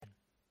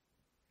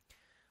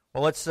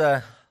Well, let's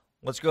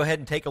go ahead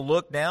and take a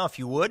look now, if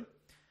you would.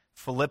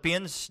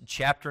 Philippians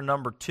chapter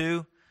number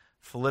 2.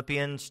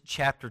 Philippians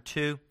chapter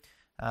 2.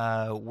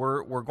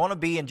 We're going to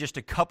be in just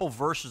a couple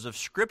verses of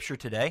Scripture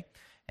today,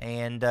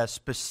 and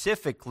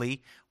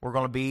specifically, we're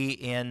going to be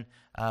in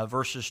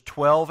verses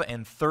 12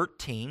 and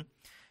 13.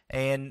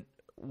 And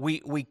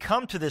we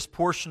come to this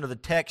portion of the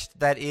text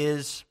that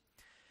is,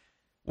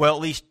 well,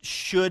 at least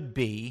should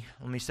be,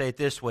 let me say it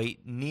this way,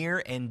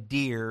 near and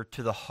dear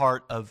to the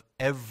heart of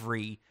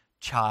every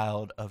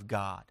child of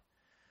God.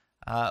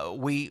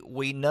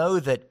 We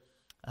know that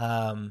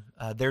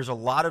there's a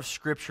lot of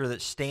Scripture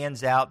that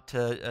stands out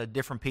to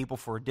different people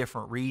for a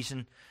different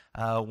reason.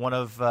 One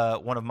of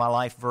my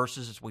life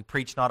verses is, "We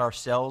preach not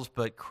ourselves,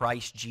 but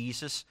Christ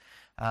Jesus."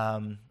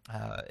 And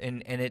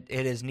it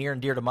is near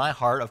and dear to my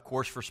heart, of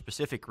course, for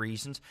specific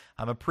reasons.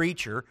 I'm a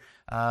preacher,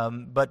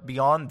 but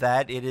beyond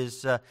that, it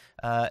is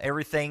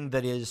everything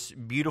that is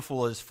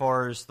beautiful as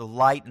far as the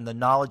light and the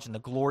knowledge and the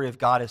glory of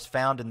God is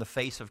found in the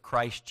face of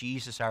Christ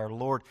Jesus our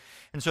Lord.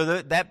 And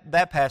so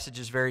that passage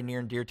is very near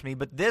and dear to me.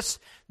 But this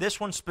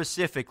one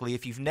specifically,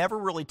 if you've never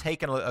really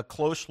taken a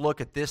close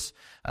look at this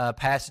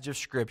passage of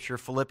Scripture,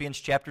 Philippians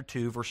chapter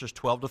 2, verses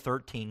 12 to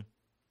 13,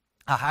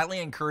 I highly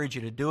encourage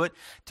you to do it,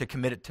 to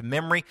commit it to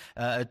memory,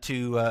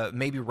 to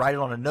maybe write it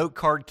on a note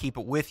card, keep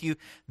it with you.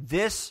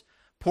 This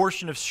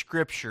portion of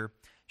Scripture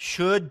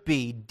should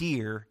be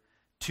dear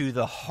to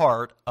the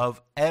heart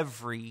of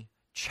every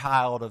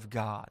child of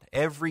God.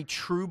 Every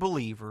true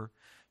believer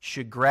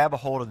should grab a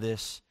hold of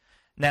this.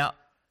 Now,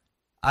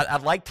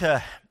 I'd like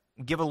to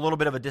give a little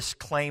bit of a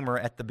disclaimer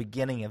at the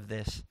beginning of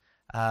this.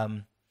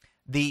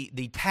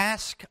 The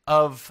task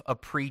of a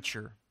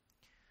preacher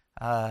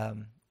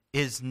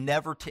is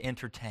never to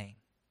entertain.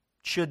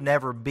 Should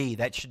never be.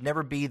 That should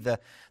never be the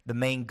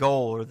main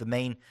goal or the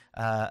main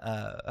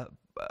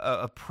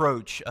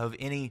approach of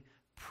any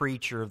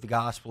preacher of the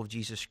gospel of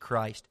Jesus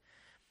Christ.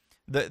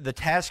 The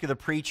task of the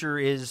preacher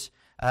is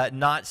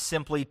not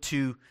simply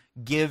to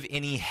give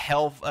any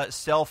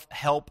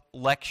self-help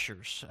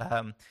lectures.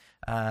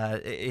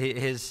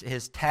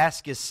 His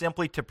task is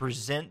simply to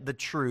present the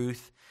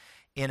truth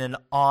in an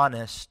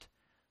honest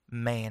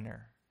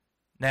manner.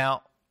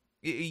 Now,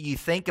 you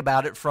think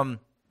about it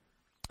from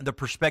the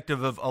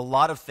perspective of a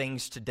lot of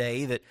things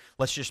today that,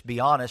 let's just be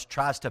honest,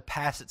 tries to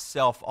pass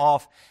itself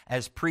off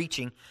as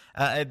preaching,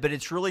 but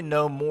it's really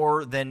no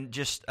more than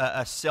just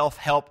a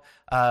self-help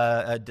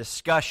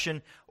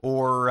discussion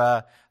or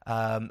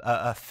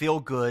a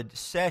feel-good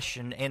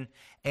session.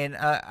 And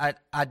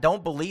I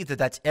don't believe that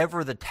that's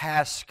ever the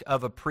task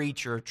of a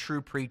preacher, a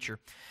true preacher.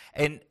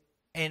 And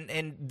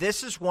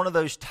this is one of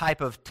those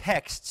type of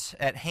texts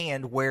at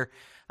hand where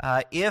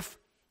if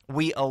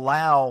we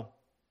allow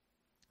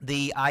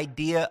the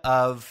idea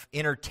of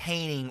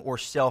entertaining or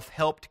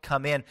self-help to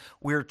come in,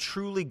 we're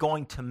truly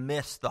going to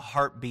miss the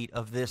heartbeat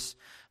of this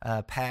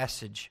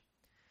passage.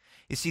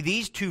 You see,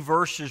 these two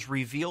verses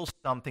reveal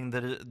something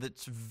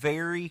that's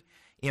very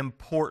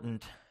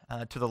important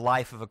to the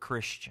life of a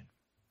Christian.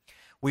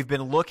 We've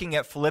been looking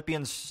at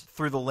Philippians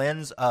through the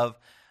lens of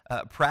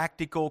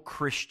practical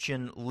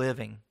Christian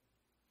living.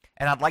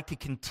 And I'd like to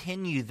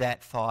continue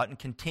that thought and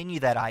continue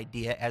that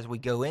idea as we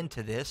go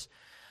into this.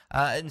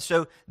 And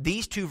so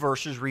these two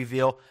verses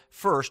reveal,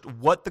 first,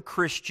 what the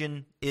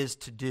Christian is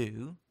to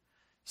do.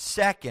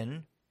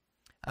 Second,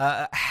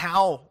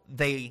 how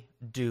they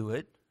do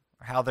it,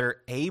 or how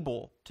they're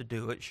able to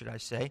do it, should I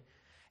say.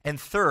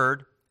 And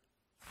third,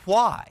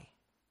 why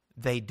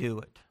they do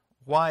it,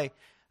 why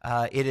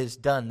it is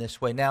done this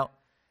way. Now,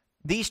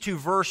 these two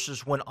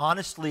verses, when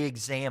honestly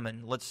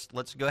examined,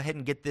 let's go ahead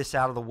and get this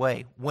out of the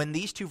way. When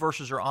these two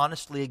verses are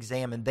honestly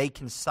examined, they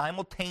can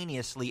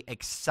simultaneously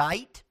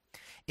excite,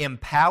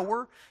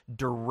 empower,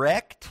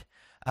 direct,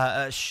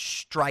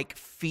 strike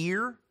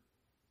fear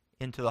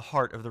into the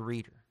heart of the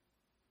reader,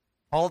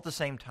 all at the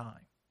same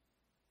time.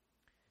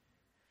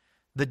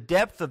 The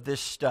depth of this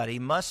study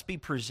must be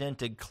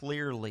presented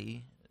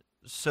clearly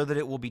so that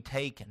it will be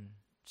taken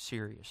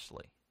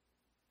seriously.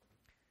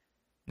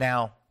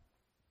 Now,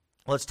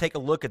 let's take a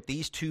look at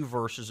these two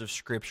verses of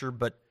Scripture,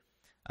 but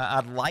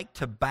I'd like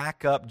to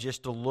back up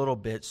just a little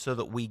bit so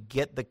that we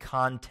get the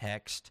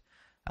context.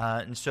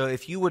 And so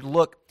if you would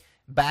look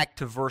back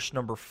to verse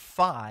number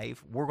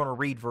 5, we're going to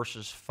read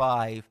verses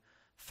 5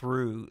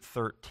 through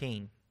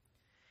 13.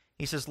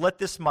 He says, "Let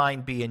this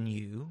mind be in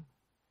you,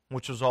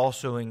 which was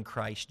also in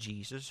Christ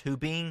Jesus, who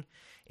being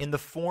in the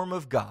form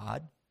of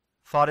God,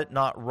 thought it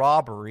not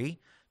robbery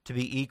to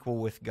be equal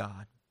with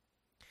God,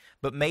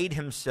 but made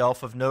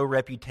himself of no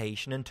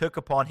reputation, and took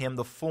upon him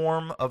the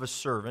form of a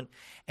servant,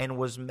 and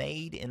was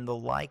made in the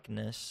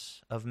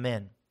likeness of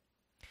men.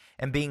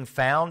 And being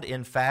found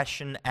in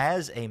fashion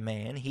as a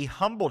man, he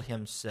humbled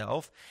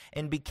himself,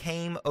 and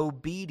became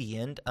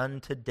obedient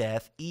unto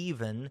death,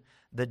 even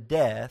the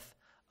death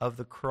of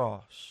the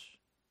cross.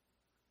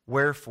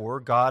 Wherefore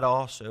God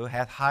also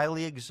hath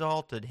highly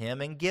exalted him,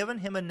 and given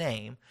him a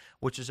name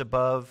which is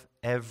above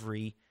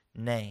every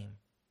name,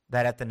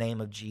 that at the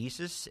name of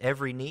Jesus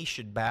every knee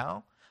should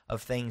bow,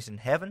 of things in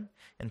heaven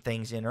and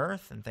things in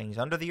earth and things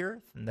under the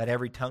earth, and that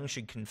every tongue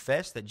should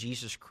confess that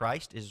Jesus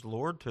Christ is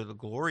Lord to the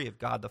glory of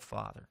God the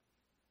Father.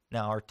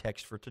 Now our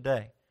text for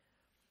today.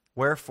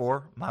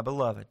 Wherefore, my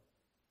beloved,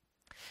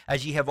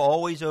 as ye have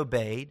always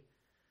obeyed,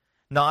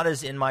 not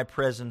as in my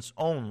presence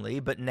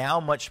only, but now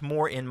much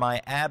more in my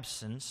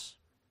absence,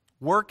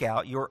 work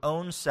out your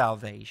own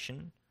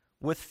salvation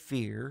with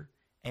fear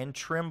and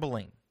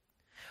trembling.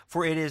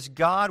 For it is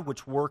God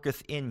which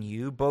worketh in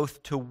you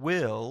both to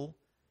will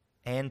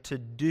and to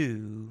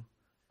do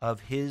of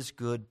His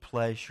good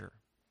pleasure.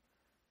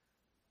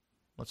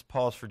 Let's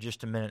pause for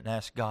just a minute and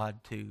ask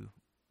God to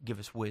give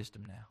us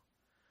wisdom now.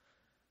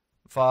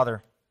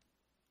 Father,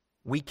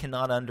 we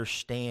cannot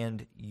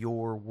understand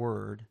your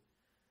word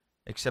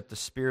except the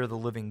Spirit of the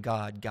living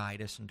God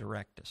guide us and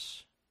direct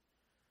us.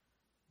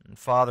 And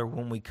Father,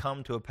 when we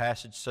come to a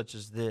passage such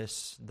as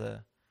this,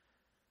 the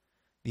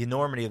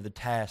enormity of the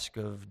task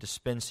of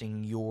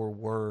dispensing your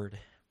word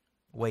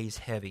weighs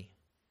heavy.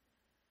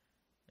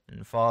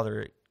 And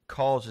Father, it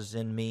causes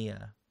in me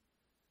a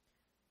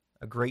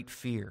great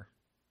fear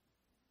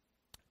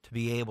to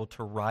be able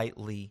to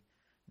rightly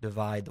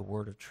divide the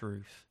word of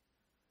truth.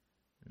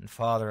 And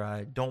Father,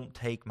 I don't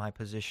take my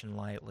position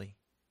lightly.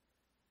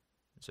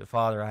 So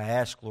Father, I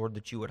ask, Lord,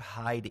 that you would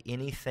hide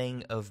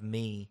anything of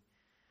me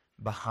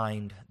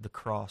behind the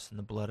cross and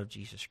the blood of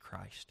Jesus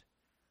Christ,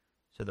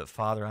 so that,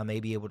 Father, I may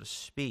be able to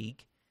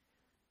speak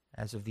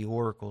as of the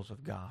oracles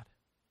of God.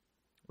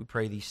 We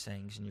pray these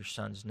things in your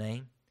Son's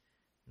name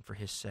and for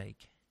His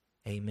sake.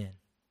 Amen.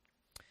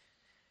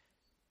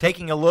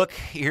 Taking a look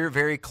here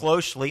very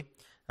closely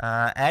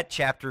at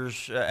chapter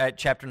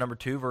number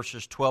 2,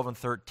 verses 12 and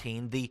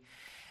 13,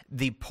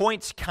 the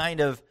points kind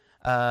of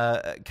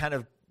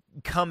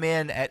come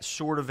in at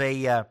sort of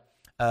a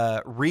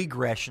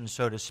regression,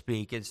 so to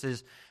speak. It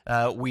says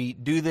we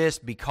do this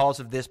because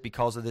of this,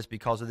 because of this,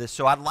 because of this.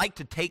 So I'd like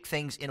to take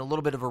things in a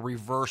little bit of a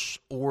reverse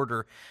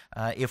order,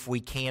 if we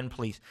can,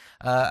 please.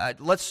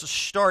 Let's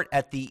start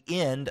at the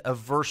end of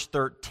verse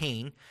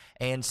 13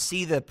 and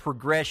see the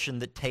progression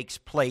that takes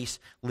place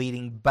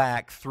leading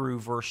back through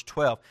verse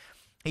 12.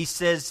 He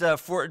says,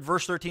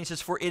 verse 13 says,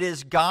 "For it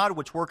is God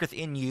which worketh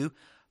in you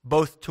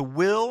both to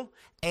will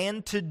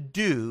and to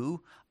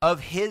do of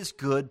His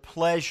good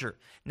pleasure."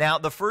 Now,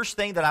 the first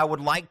thing that I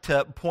would like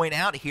to point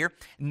out here,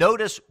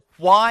 notice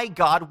why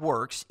God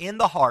works in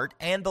the heart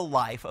and the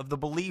life of the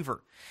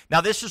believer.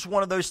 Now, this is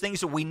one of those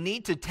things that we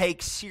need to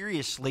take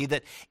seriously,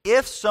 that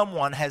if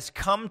someone has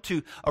come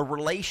to a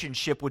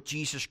relationship with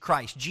Jesus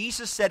Christ,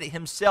 Jesus said it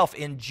Himself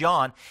in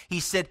John,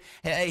 He said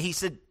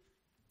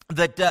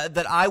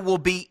that I will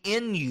be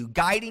in you,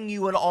 guiding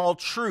you in all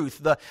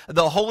truth.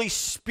 The Holy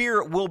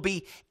Spirit will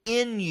be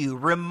in you,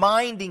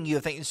 reminding you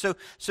of things.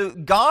 So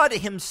God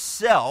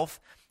Himself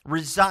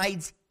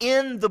resides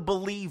in the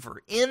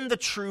believer, in the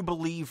true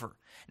believer.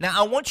 Now,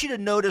 I want you to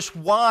notice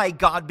why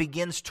God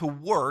begins to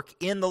work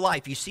in the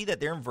life. You see that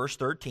there in verse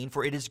 13,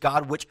 "For it is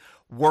God which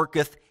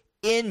worketh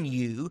in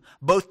you,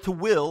 both to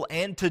will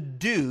and to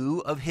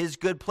do of His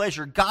good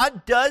pleasure."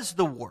 God does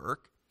the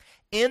work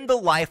in the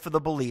life of the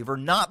believer,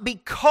 not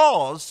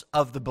because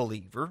of the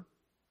believer,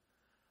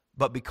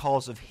 but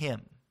because of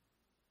Him.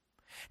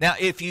 Now,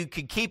 if you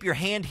could keep your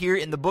hand here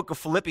in the book of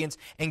Philippians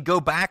and go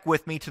back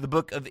with me to the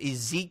book of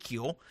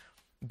Ezekiel,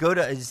 go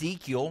to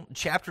Ezekiel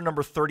chapter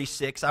number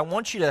 36. I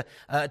want you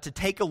to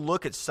take a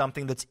look at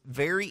something that's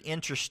very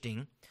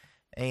interesting,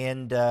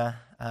 and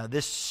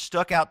this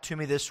stuck out to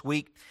me this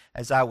week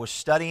as I was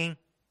studying.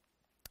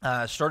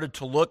 Started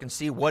to look and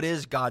see what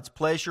is God's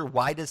pleasure,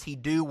 why does He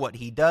do what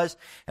He does,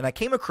 and I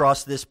came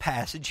across this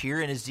passage here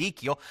in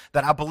Ezekiel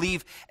that I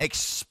believe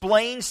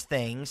explains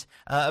things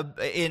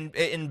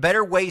in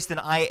better ways than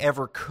I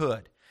ever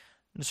could.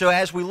 And so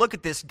as we look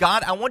at this,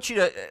 God, I want you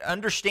to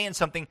understand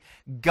something.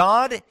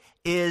 God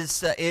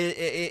is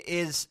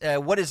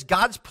what is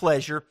God's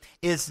pleasure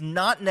is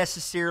not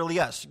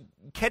necessarily us.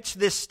 Catch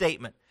this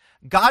statement.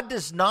 God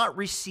does not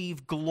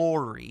receive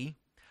glory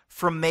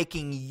from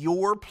making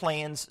your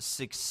plans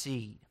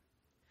succeed.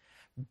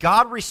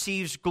 God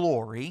receives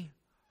glory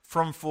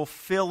from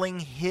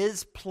fulfilling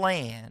His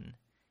plan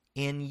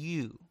in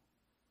you.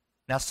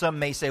 Now, some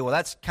may say, well,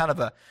 that's kind of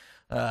a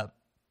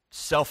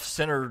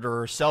self-centered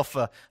or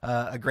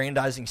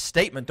self-aggrandizing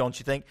statement, don't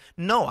you think?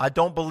 No, I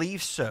don't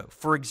believe so.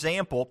 For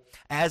example,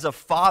 as a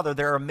father,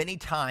 there are many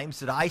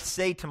times that I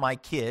say to my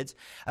kids,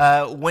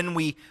 when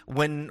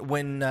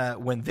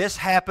this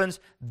happens,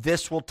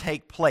 this will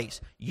take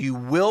place. You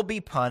will be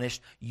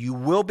punished. You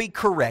will be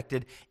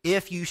corrected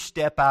if you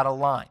step out of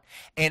line.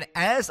 And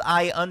as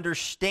I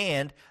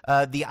understand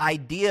the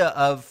idea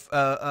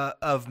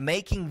of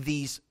making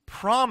these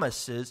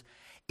promises,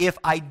 if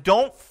I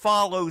don't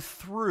follow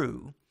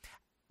through,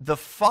 the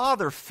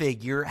father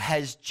figure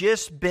has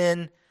just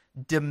been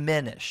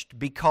diminished,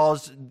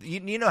 because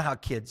you know how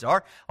kids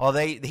are. Well,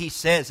 he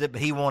says it, but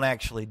he won't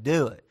actually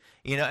do it.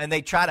 And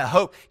they try to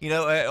hope,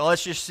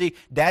 let's just see,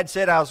 Dad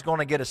said I was going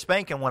to get a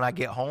spanking when I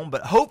get home,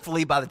 but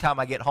hopefully by the time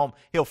I get home,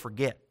 he'll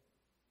forget.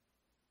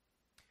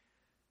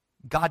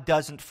 God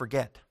doesn't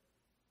forget.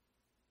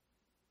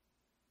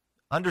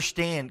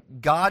 understand,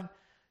 God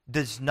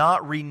does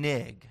not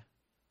renege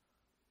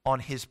on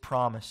His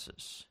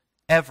promises,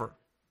 ever.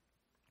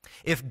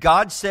 If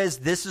God says,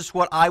 this is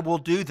what I will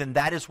do, then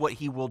that is what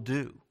He will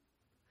do.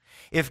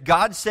 If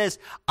God says,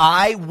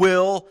 I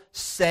will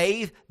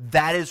save,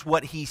 that is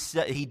what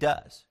He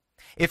does.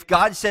 If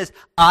God says,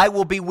 I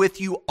will be with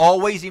you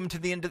always, even unto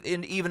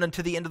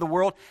the end of the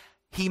world,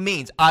 He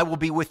means, I will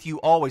be with you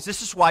always.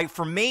 This is why,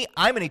 for me,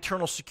 I'm an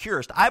eternal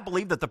securist. I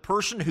believe that the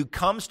person who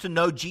comes to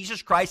know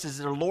Jesus Christ as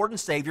their Lord and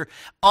Savior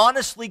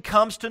honestly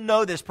comes to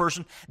know this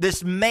person,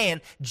 this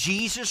man,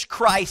 Jesus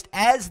Christ,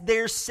 as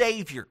their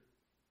Savior.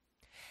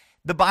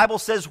 The Bible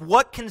says,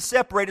 what can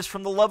separate us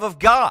from the love of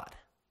God?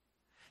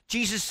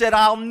 Jesus said,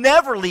 I'll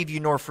never leave you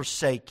nor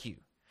forsake you.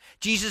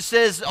 Jesus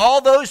says, all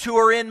those who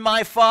are in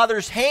my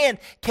Father's hand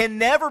can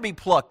never be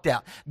plucked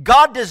out.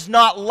 God does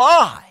not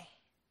lie.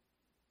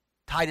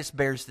 Titus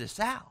bears this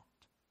out.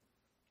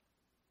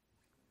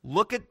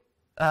 Look at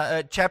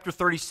chapter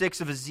 36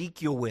 of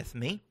Ezekiel with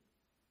me.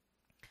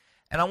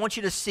 And I want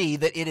you to see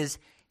that it is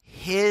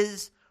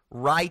His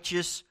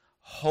righteous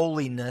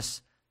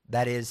holiness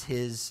that is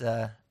His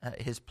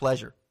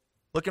pleasure.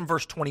 Look in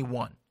verse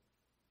 21.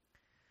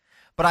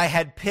 But I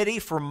had pity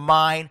for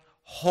mine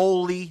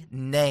holy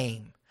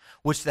name,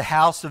 which the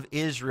house of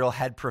Israel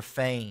had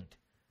profaned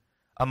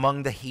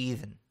among the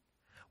heathen,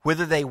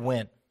 whither they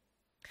went.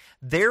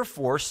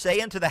 Therefore say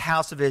unto the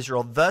house of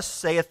Israel, thus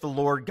saith the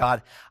Lord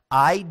God,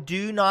 I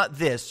do not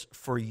this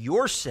for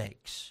your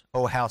sakes,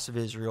 O house of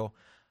Israel,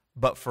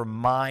 but for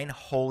mine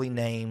holy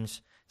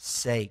name's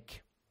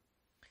sake.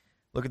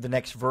 Look at the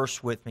next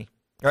verse with me.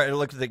 Or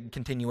look at the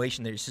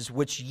continuation there. It says,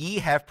 which ye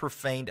have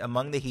profaned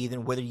among the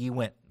heathen, whither ye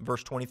went.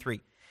 Verse 23.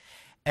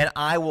 And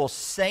I will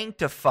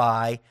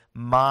sanctify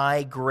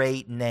my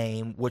great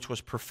name, which was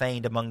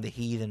profaned among the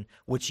heathen,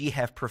 which ye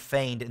have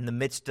profaned in the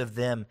midst of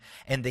them.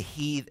 And the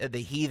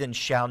heathen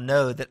shall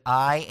know that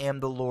I am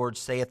the Lord,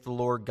 saith the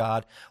Lord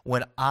God,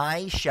 when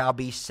I shall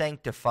be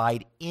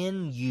sanctified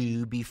in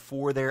you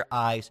before their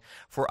eyes.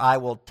 For I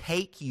will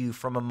take you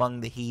from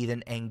among the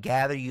heathen and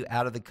gather you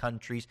out of the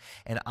countries,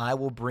 and I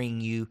will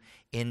bring you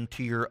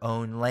into your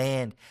own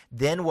land.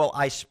 Then will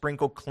I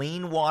sprinkle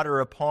clean water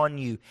upon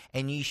you,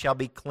 and ye shall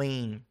be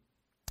clean.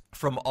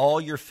 From all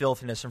your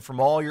filthiness and from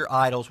all your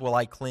idols will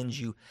I cleanse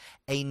you.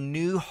 A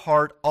new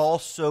heart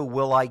also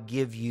will I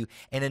give you,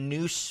 and a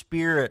new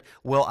spirit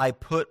will I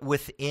put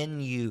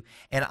within you.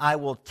 And I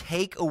will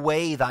take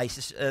away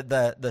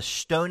the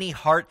stony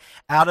heart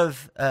out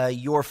of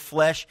your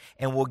flesh,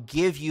 and will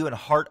give you an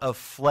heart of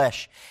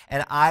flesh.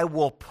 And I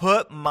will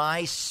put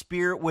my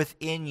spirit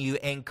within you,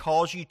 and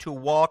cause you to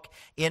walk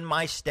in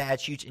my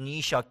statutes, and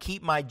ye shall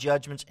keep my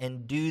judgments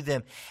and do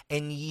them.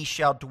 And ye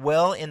shall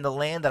dwell in the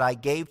land that I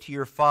gave to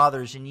your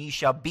fathers, and ye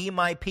shall be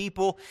my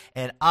people,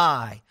 and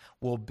I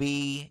will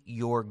be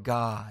your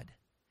God.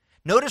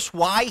 Notice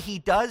why he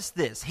does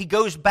this. He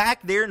goes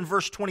back there in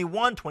verse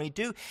 21,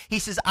 22. He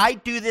says, I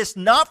do this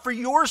not for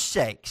your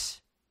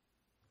sakes,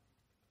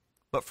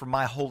 but for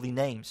my holy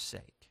name's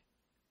sake.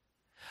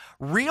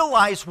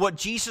 Realize what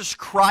Jesus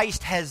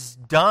Christ has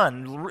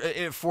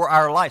done for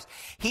our lives.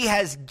 He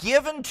has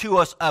given to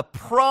us a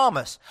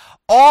promise.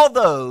 All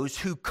those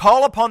who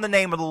call upon the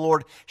name of the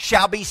Lord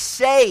shall be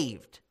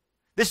saved.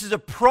 This is a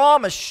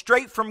promise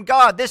straight from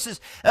God. This is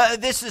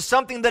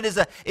something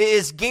that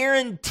is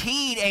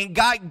guaranteed. And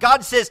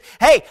God says,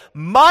 hey,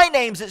 my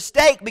name's at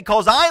stake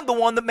because I'm the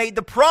one that made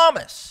the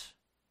promise.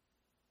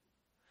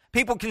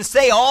 People can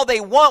say all they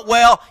want.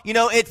 Well, you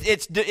know,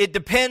 it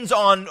depends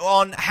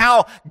on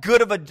how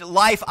good of a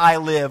life I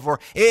live, or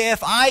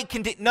if I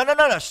can.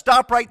 No.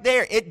 Stop right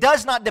there. It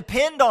does not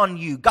depend on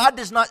you. God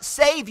does not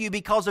save you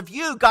because of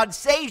you. God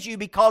saves you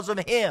because of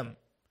Him.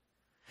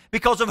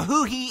 Because of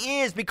who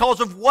He is, because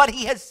of what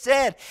He has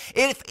said.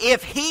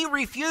 If He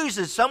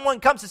refuses,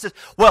 someone comes and says,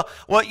 well,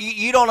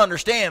 you don't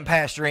understand,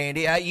 Pastor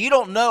Andy. You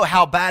don't know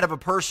how bad of a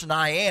person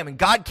I am, and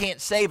God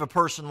can't save a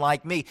person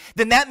like me.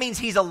 Then that means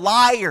he's a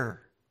liar.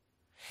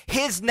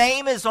 His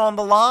name is on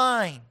the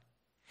line.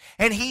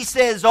 And He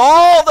says,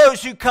 all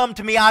those who come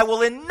to me, I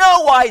will in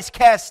no wise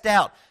cast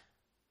out,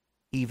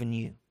 even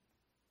you.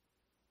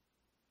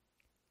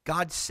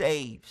 God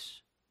saves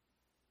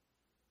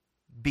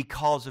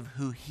because of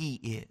who He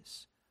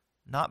is,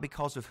 not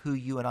because of who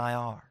you and I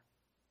are.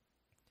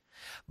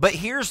 But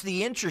here's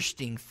the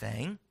interesting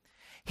thing.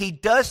 He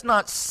does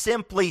not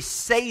simply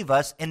save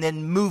us and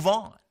then move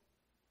on.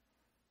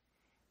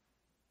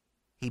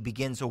 He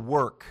begins a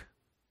work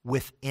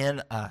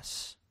within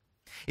us.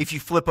 If you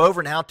flip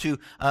over now to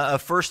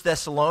 1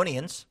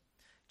 Thessalonians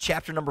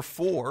chapter number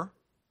 4,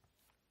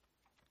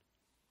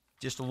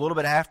 just a little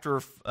bit after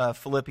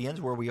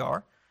Philippians where we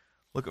are,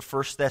 look at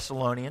 1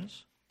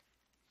 Thessalonians.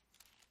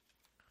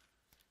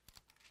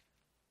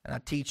 And I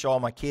teach all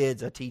my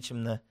kids, I teach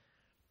them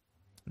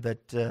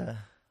that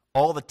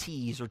all the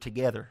T's are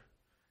together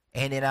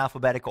and in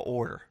alphabetical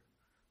order.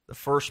 The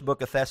first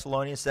book of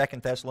Thessalonians,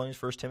 2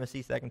 Thessalonians, 1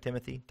 Timothy, 2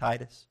 Timothy,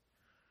 Titus.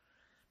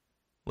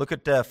 Look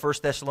at 1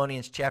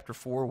 Thessalonians chapter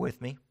 4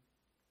 with me.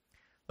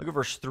 Look at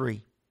verse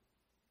 3.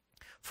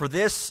 For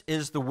this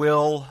is the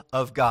will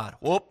of God.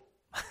 Whoop.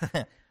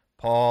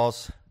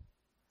 Pause.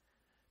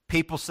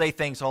 People say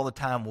things all the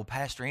time. Well,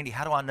 Pastor Andy,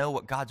 how do I know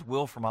what God's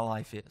will for my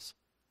life is?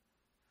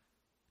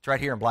 It's right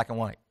here in black and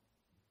white.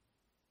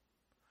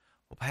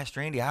 Well,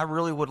 Pastor Andy, I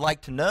really would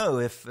like to know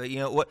if,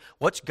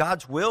 what's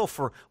God's will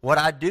for what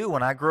I do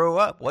when I grow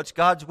up? What's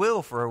God's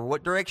will for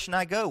what direction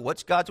I go?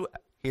 What's God's will?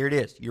 Here it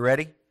is. You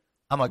ready?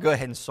 I'm going to go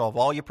ahead and solve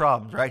all your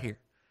problems right here.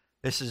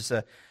 This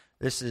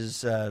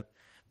is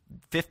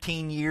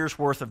 15 years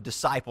worth of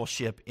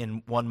discipleship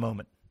in one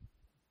moment.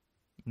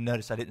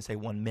 Notice I didn't say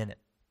 1 minute.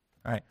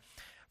 All right.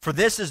 For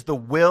this is the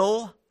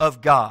will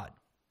of God,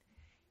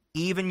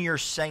 even your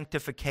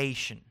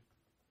sanctification,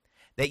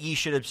 that ye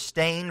should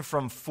abstain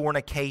from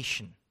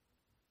fornication.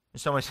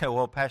 And somebody say,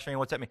 well, Pastor Andy,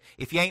 what's that mean?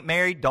 If you ain't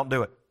married, don't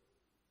do it.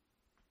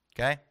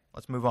 Okay?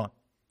 Let's move on.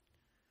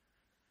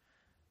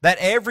 That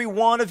every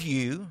one of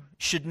you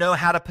should know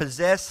how to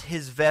possess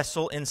his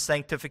vessel in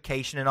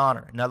sanctification and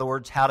honor. In other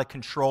words, how to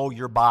control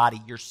your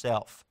body,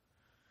 yourself,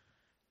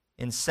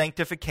 in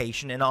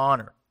sanctification and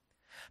honor.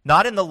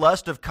 Not in the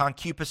lust of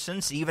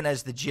concupiscence, even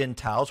as the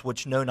Gentiles,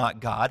 which know not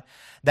God,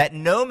 that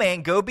no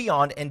man go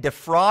beyond and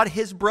defraud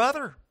his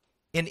brother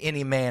in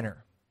any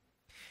manner.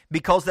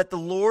 Because that the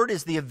Lord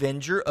is the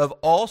avenger of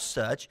all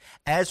such,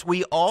 as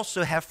we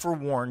also have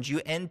forewarned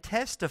you and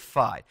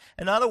testified.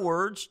 In other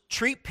words,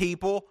 treat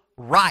people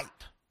right.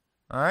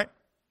 All right?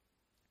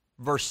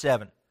 Verse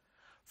 7.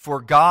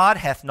 For God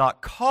hath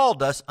not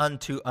called us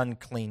unto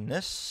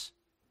uncleanness,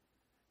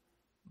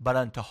 but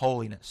unto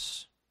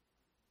holiness.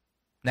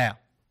 Now,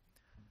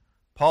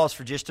 pause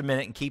for just a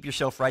minute and keep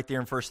yourself right there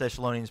in 1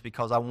 Thessalonians,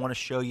 because I want to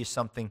show you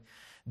something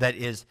that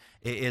is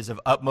of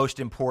utmost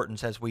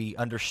importance as we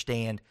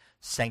understand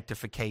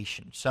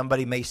sanctification.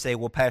 Somebody may say,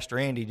 well, Pastor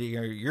Andy,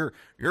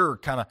 you're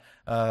kind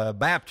of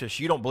Baptist.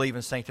 You don't believe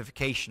in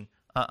sanctification.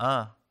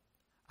 I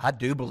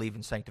do believe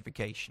in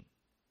sanctification.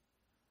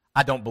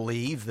 I don't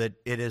believe that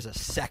it is a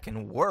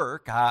second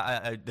work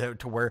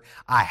to where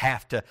I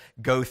have to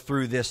go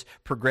through this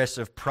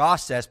progressive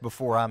process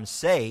before I'm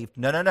saved.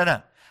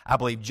 No. I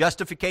believe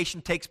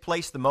justification takes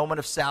place the moment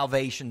of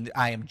salvation.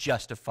 I am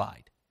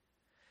justified.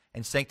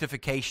 And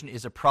sanctification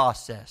is a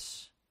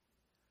process.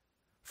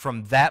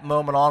 From that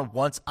moment on,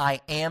 once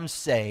I am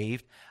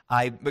saved,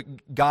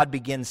 God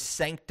begins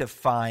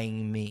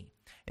sanctifying me.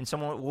 And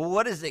someone, well,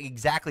 what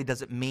exactly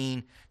does it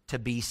mean to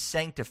be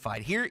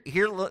sanctified?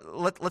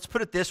 Let's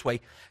put it this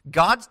way.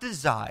 God's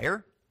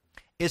desire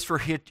is for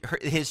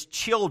his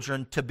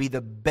children to be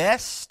the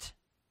best,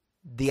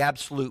 the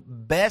absolute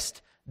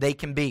best they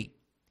can be.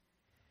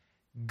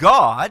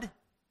 God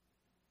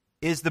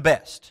is the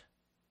best.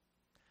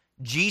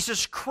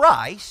 Jesus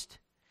Christ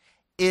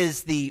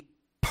is the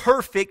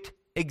perfect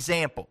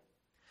example.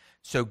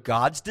 So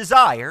God's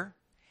desire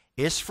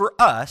is for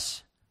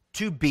us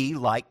to be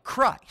like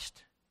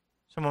Christ.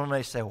 Someone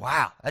may say,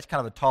 wow, that's kind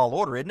of a tall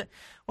order, isn't it?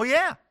 Well,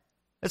 yeah.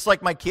 It's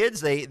like my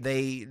kids,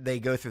 they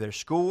go through their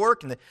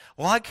schoolwork, and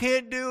well, I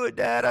can't do it,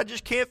 Dad. I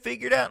just can't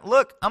figure it out.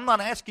 Look, I'm not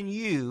asking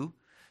you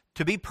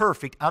to be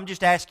perfect. I'm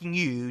just asking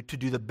you to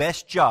do the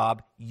best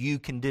job you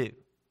can do.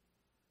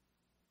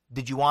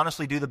 Did you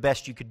honestly do the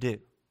best you could do?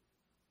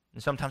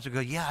 And sometimes we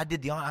go, yeah,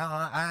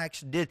 I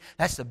actually did.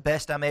 That's the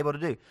best I'm able to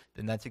do.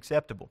 Then that's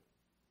acceptable.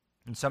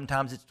 And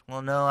sometimes it's,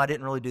 well, no, I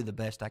didn't really do the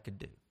best I could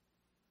do.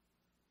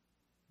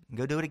 And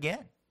go do it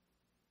again.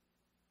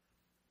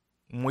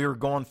 When we were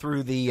going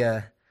through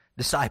the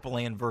disciple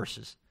land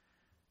verses,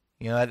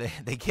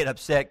 they get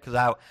upset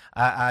because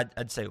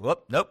I'd say,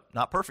 whoop, nope,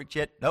 not perfect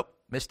yet. Nope,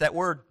 missed that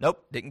word.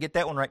 Nope, didn't get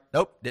that one right.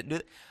 Nope, didn't do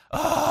that.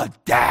 Oh,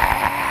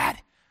 Dad.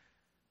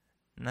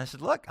 And I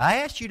said, look, I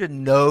asked you to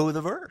know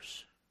the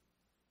verse.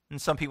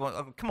 And some people,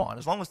 oh, come on,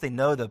 as long as they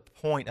know the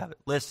point of it.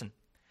 Listen,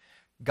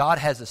 God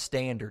has a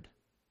standard.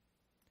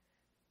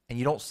 And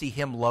you don't see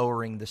him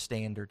lowering the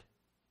standard.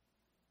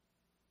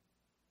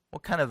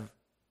 What kind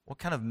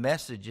of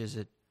message is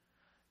it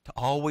to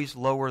always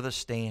lower the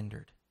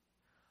standard?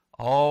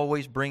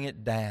 Always bring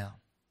it down.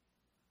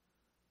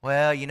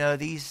 Well,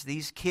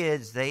 these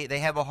kids, they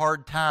have a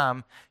hard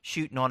time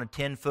shooting on a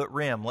 10-foot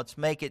rim. Let's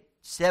make it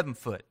 7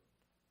 foot.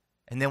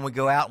 And then we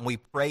go out and we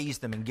praise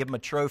them and give them a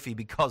trophy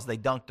because they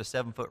dunked a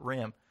 7-foot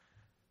rim.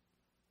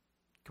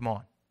 Come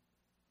on.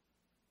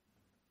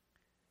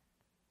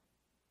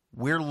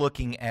 We're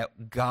looking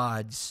at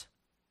God's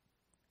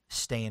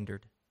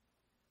standard.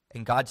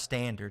 And God's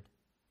standard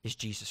is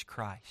Jesus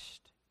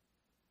Christ.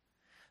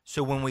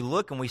 So when we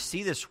look and we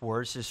see this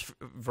word, it says,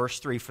 verse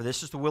 3, for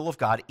this is the will of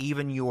God,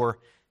 even your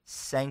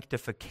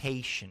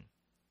sanctification.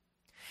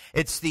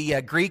 It's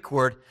the Greek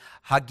word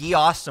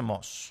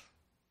hagiosamos.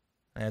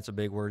 That's a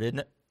big word, isn't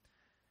it?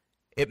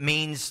 It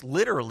means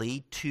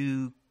literally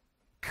to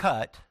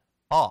cut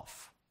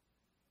off,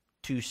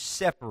 to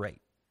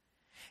separate.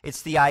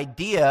 It's the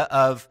idea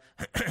of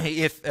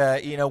if,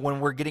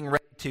 when we're getting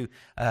ready to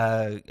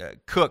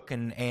cook,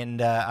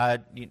 and I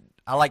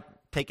like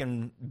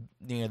taking,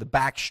 the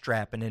back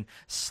strap and then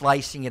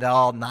slicing it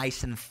all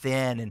nice and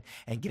thin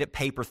and get it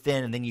paper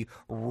thin, and then you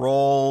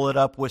roll it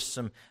up with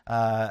some,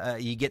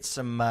 you get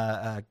some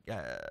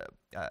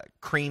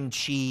cream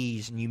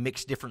cheese, and you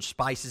mix different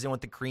spices in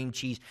with the cream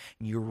cheese,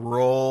 and you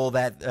roll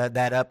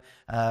that up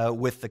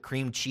with the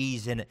cream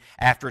cheese in it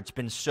after it's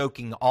been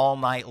soaking all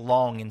night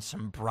long in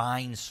some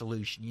brine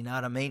solution. You know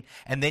what I mean?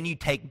 And then you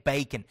take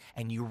bacon,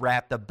 and you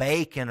wrap the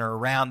bacon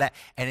around that,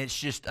 and it's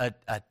just a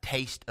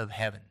taste of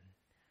heaven.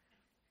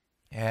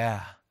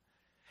 Yeah.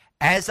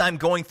 As I'm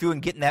going through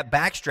and getting that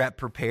backstrap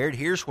prepared,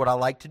 here's what I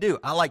like to do.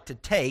 I like to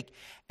take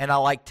and I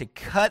like to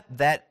cut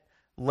that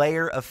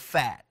layer of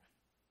fat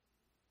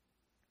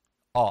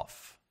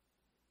off.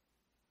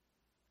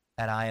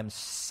 And I am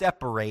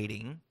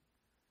separating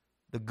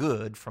the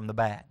good from the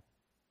bad.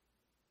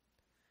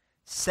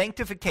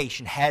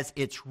 Sanctification has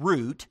its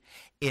root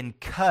in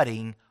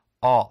cutting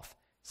off,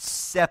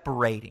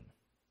 separating.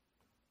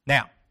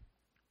 Now,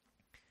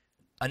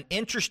 an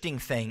interesting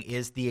thing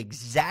is the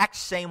exact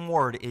same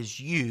word is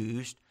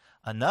used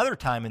another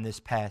time in this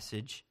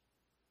passage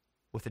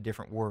with a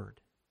different word.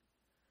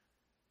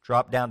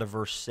 Drop down to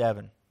verse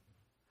 7.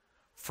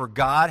 For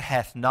God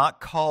hath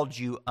not called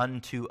you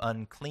unto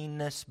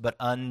uncleanness, but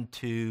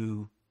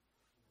unto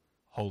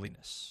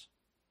holiness.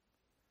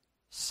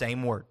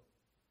 Same word.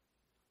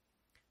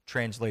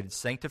 Translated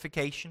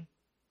sanctification,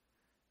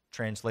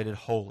 translated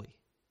holy.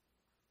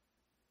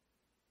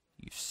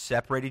 You've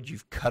separated,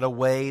 you've cut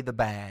away the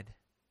bad,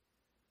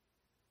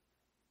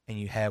 and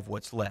you have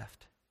what's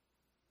left.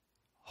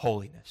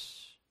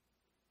 Holiness.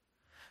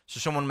 So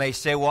someone may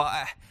say, well,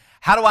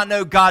 how do I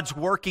know God's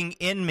working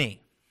in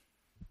me?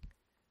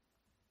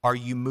 Are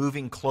you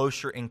moving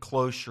closer and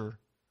closer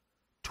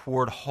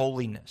toward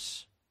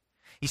holiness?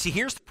 You see,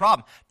 here's the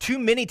problem. Too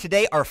many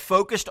today are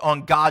focused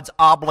on God's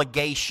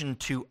obligation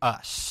to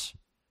us,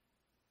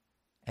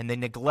 and they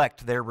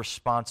neglect their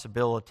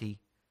responsibility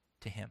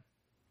to Him.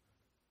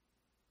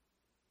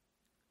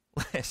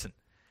 Listen,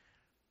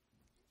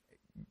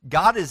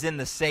 God is in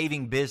the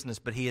saving business,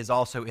 but He is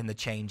also in the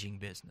changing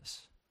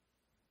business.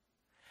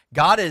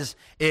 God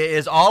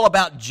is all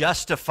about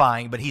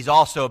justifying, but He's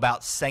also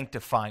about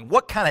sanctifying.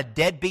 What kind of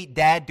deadbeat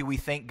dad do we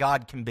think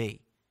God can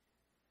be?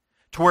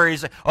 To where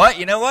He's like, oh,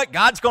 you know what?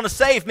 God's going to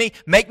save me,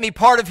 make me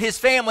part of His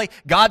family.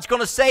 God's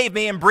going to save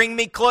me and bring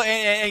me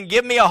and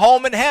give me a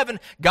home in heaven.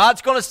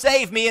 God's going to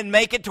save me and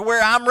make it to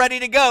where I'm ready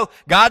to go.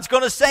 God's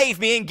going to save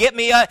me and get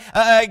me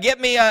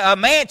a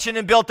mansion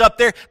and built up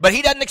there. But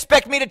He doesn't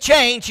expect me to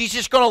change. He's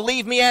just going to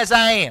leave me as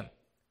I am.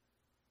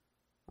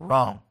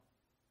 Wrong.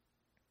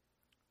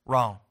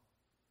 Wrong.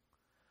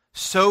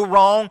 So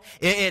wrong,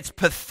 it's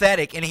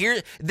pathetic. And here,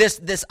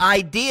 this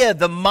idea,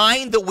 the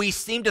mind that we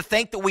seem to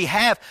think that we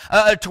have,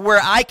 to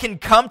where I can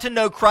come to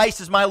know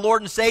Christ as my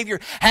Lord and Savior,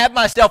 have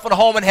myself a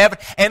home in heaven,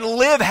 and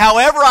live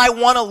however I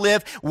want to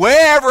live,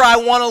 wherever I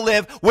want to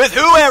live, with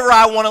whoever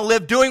I want to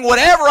live, doing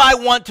whatever I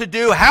want to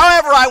do,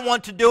 however I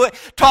want to do it,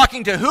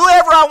 talking to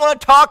whoever I want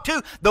to talk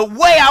to, the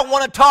way I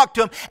want to talk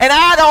to them, and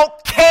I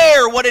don't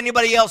care what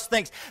anybody else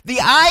thinks. The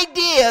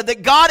idea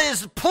that God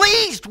is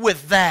pleased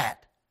with that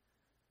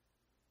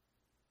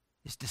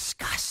is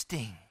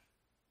disgusting.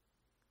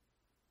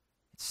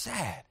 It's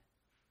sad.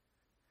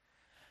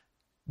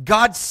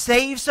 God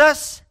saves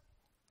us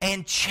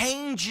and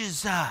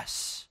changes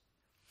us.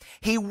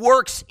 He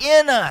works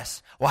in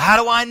us. Well,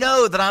 how do I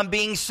know that I'm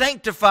being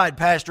sanctified,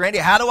 Pastor Andy?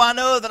 How do I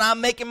know that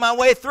I'm making my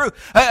way through?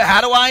 How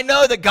do I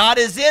know that God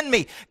is in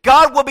me?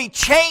 God will be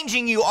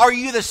changing you. Are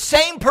you the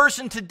same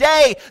person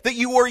today that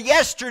you were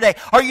yesterday?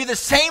 Are you the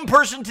same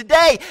person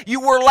today you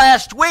were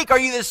last week? Are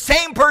you the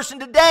same person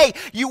today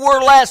you were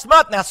last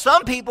month? Now,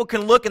 some people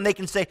can look and they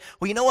can say,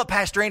 well, you know what,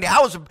 Pastor Andy,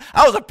 I was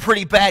a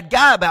pretty bad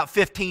guy about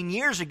 15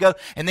 years ago,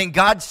 and then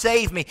God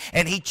saved me,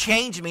 and He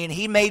changed me, and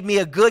He made me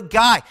a good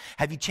guy.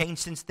 Have you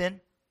changed since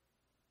then?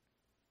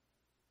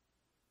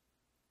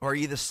 Or are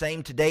you the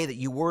same today that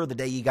you were the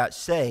day you got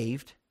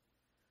saved?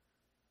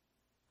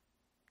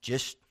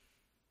 Just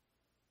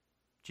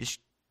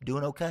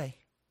doing okay.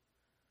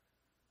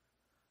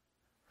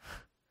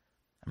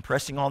 I'm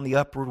pressing on the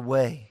upward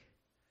way.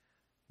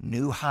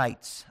 New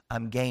heights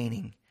I'm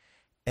gaining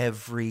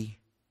every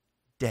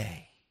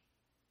day.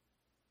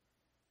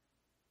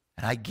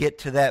 And I get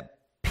to that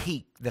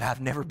peak that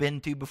I've never been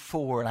to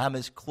before, and I'm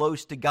as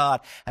close to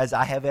God as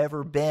I have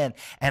ever been,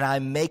 and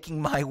I'm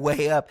making my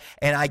way up,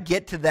 and I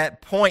get to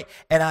that point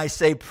and I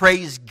say,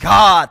 praise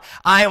God,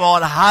 I'm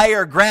on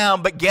higher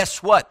ground. But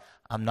guess what?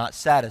 I'm not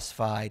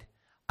satisfied.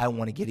 I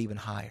want to get even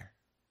higher.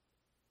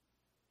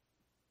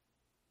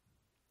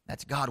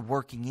 That's God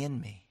working in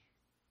me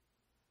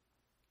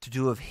to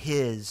do of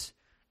His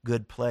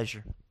good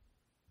pleasure.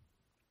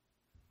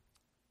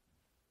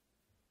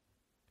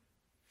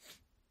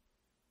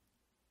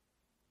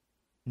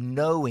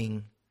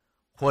 Knowing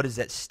what is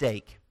at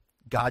stake,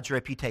 God's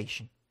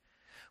reputation,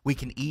 we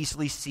can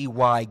easily see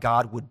why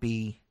God would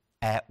be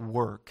at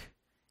work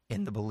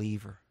in the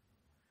believer.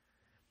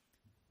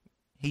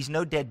 He's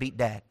no deadbeat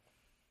dad.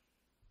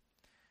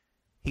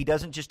 He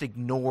doesn't just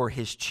ignore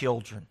his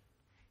children.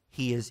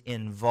 He is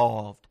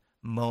involved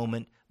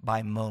moment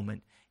by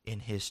moment in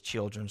his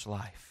children's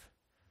life.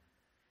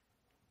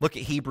 Look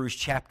at Hebrews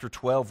chapter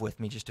 12 with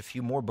me, just a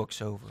few more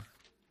books over.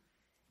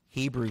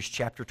 Hebrews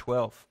chapter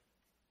 12.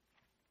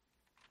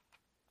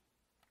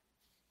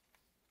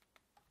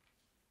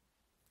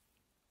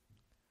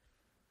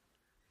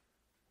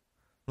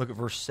 Look at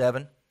verse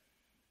 7.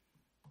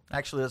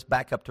 Actually, let's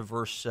back up to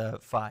verse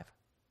 5.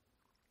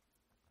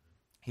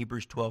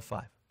 Hebrews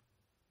 12:5.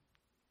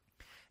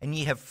 And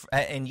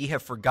ye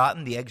have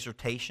forgotten the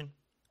exhortation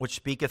which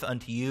speaketh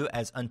unto you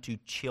as unto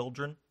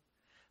children,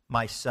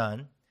 my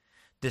son.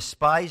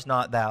 Despise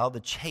not thou the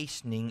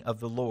chastening of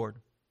the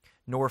Lord,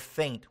 nor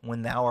faint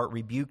when thou art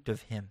rebuked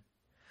of him.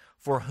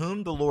 For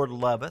whom the Lord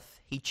loveth,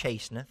 he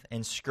chasteneth,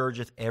 and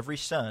scourgeth every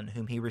son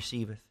whom he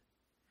receiveth.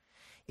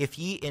 If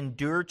ye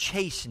endure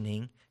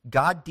chastening,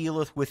 God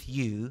dealeth with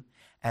you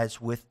as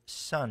with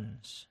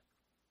sons.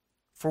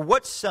 For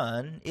what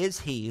son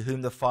is he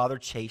whom the Father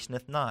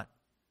chasteneth not?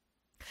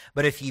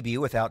 But if ye be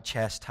without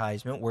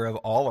chastisement, whereof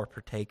all are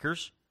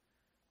partakers,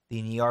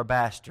 then ye are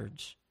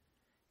bastards,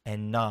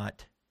 and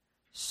not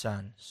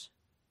sons.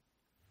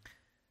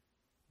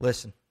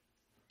 Listen,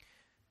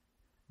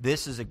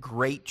 this is a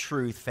great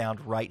truth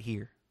found right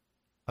here.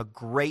 A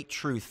great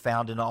truth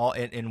found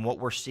in what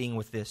we're seeing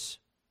with this.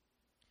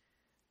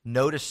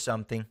 Notice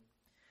something.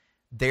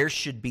 There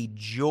should be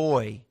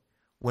joy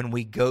when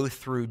we go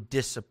through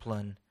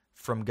discipline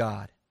from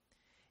God.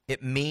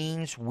 It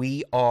means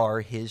we are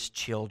His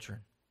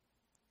children.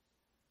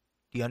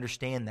 Do you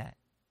understand that?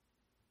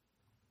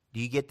 Do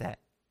you get that?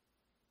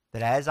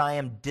 That as I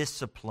am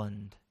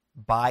disciplined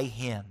by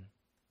Him,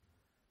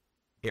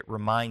 it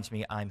reminds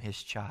me I'm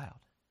His child.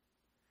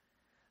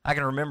 I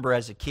can remember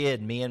as a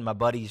kid, me and my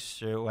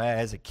buddies,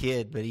 as a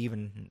kid, but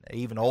even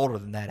older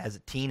than that, as a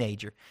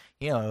teenager,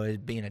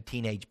 being a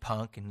teenage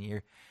punk, and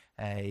you're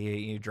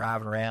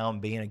driving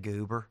around being a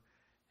goober,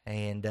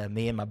 and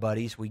me and my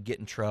buddies, we'd get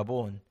in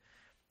trouble,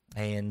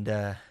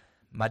 and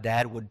my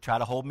dad would try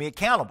to hold me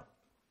accountable.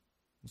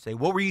 He'd say,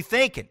 "What were you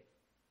thinking?"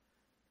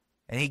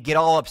 And he'd get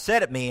all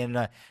upset at me, and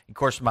of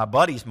course my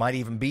buddies might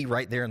even be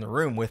right there in the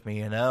room with me,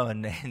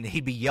 and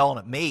he'd be yelling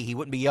at me. He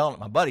wouldn't be yelling at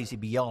my buddies, he'd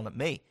be yelling at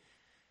me.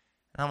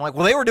 And I'm like,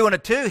 "Well, they were doing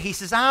it too." He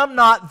says, "I'm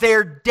not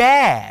their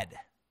dad."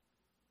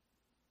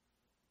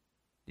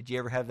 Did you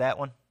ever have that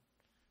one?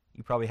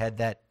 You probably had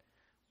that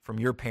from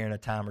your parent a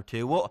time or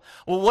two. Well,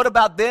 what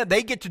about them?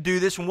 They get to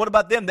do this, and what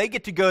about them? They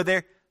get to go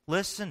there.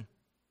 Listen,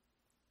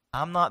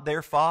 I'm not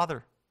their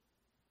father.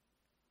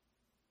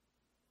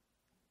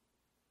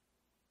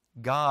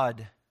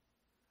 God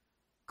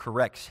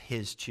corrects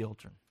His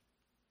children.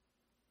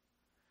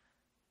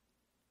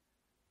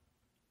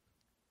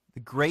 The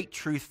great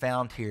truth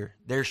found here,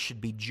 there should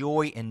be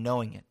joy in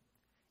knowing it.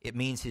 It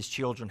means His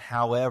children.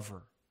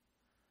 However,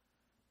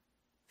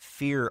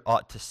 fear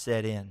ought to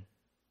set in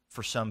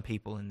for some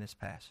people in this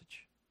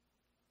passage.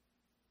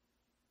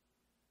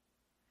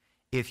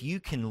 If you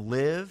can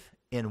live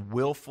in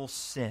willful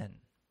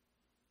sin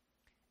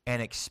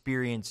and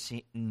experience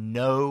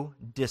no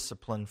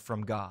discipline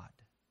from God,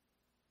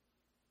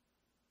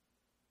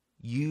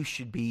 you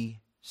should be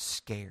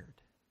scared.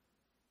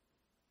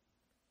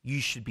 You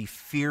should be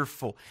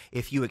fearful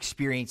if you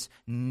experience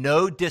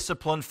no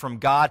discipline from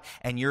God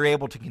and you're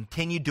able to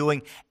continue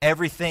doing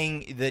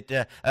everything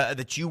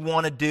that you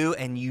want to do,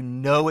 and you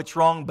know it's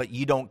wrong, but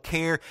you don't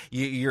care.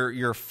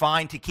 You're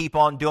fine to keep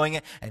on doing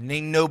it, and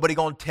ain't nobody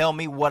going to tell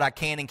me what I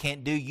can and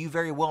can't do. You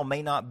very well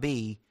may not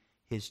be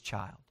His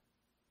child.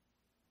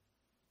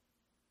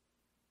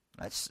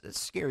 That's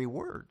scary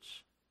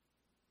words.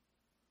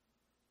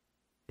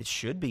 It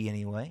should be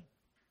anyway.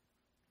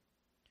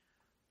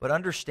 But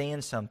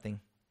understand something.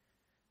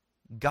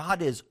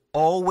 God is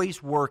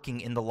always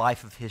working in the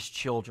life of His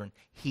children.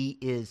 He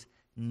is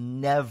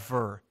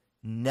never,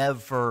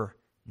 never,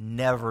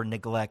 never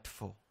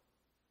neglectful.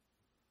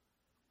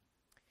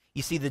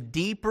 You see, the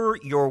deeper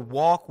your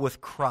walk with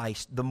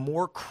Christ, the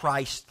more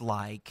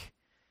Christ-like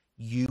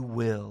you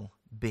will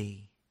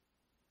be.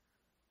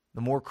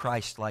 The more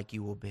Christ-like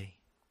you will be.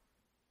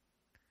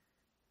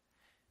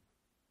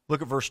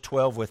 Look at verse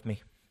 12 with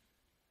me.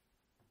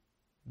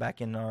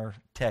 Back in our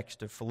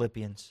text of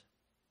Philippians.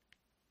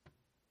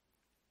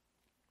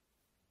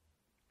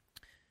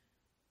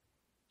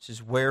 It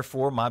says,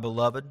 "Wherefore, my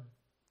beloved,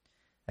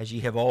 as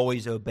ye have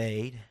always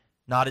obeyed,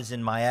 not as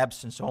in my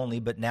absence only,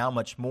 but now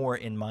much more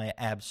in my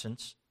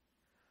absence,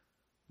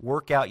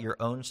 work out your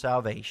own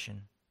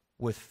salvation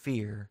with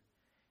fear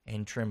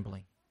and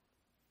trembling."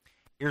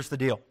 Here's the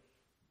deal.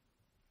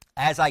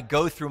 As I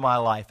go through my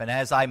life and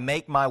as I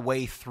make my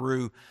way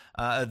through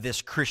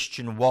this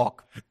Christian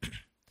walk,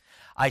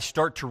 I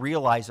start to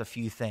realize a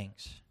few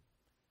things.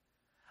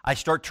 I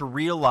start to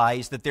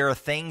realize that there are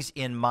things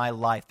in my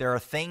life, there are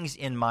things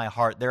in my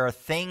heart, there are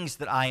things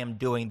that I am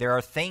doing, there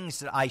are things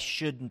that I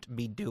shouldn't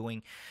be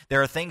doing,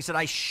 there are things that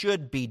I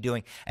should be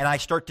doing, and I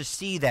start to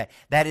see that.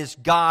 That is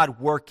God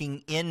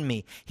working in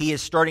me. He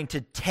is starting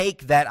to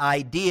take that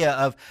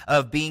idea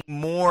of being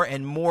more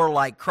and more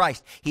like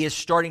Christ. He is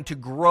starting to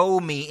grow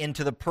me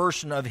into the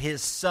person of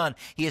His Son.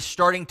 He is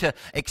starting to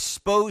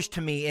expose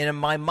to me, and in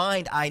my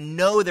mind, I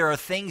know there are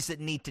things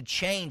that need to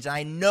change.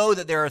 I know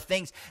that there are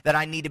things that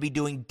I need to be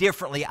doing doing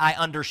differently. I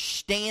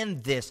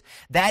understand this.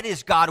 That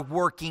is God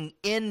working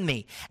in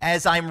me.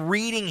 As I'm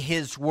reading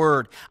His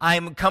Word,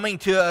 I'm coming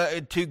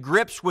to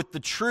grips with the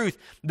truth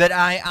that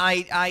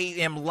I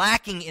am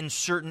lacking in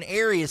certain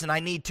areas, and I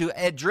need to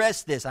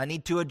address this. I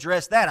need to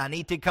address that. I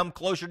need to come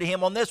closer to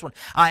Him on this one.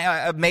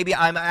 Maybe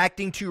I'm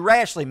acting too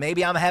rashly.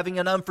 Maybe I'm having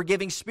an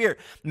unforgiving spirit.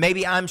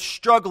 Maybe I'm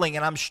struggling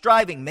and I'm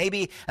striving.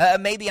 Maybe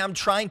I'm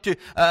trying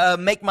to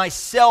make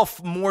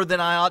myself more than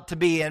I ought to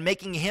be and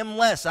making Him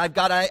less. I've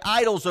got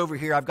idols over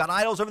here. I've got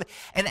idols over there.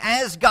 And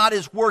as God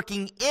is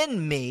working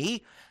in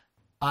me,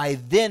 I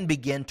then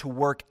begin to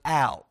work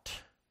out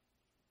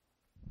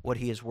what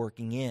He is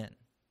working in.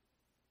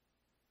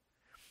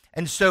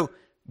 And so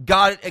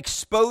God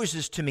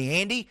exposes to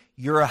me, Andy,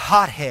 you're a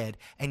hothead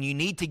and you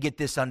need to get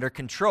this under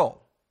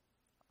control.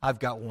 I've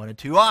got one of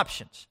two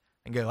options.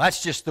 And go,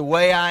 that's just the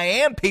way I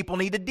am. People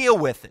need to deal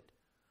with it.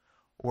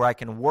 Or I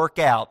can work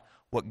out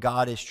what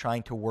God is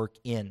trying to work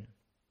in.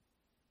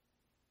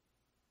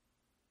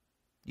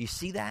 Do you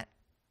see that?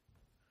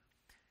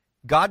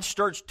 God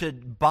starts to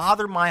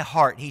bother my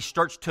heart. He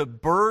starts to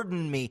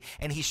burden me,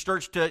 and He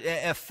starts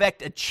to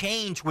affect a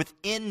change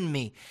within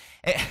me.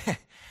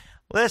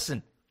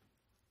 Listen,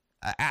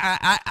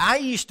 I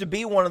used to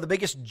be one of the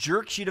biggest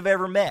jerks you'd have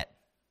ever met.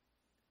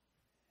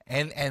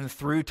 And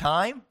through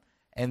time,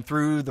 and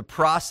through the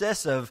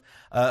process of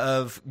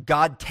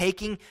God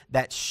taking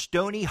that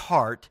stony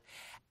heart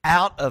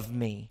out of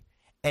me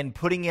and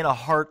putting in a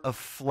heart of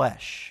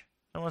flesh.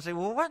 I want to say,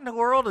 well, what in the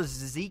world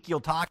is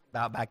Ezekiel talking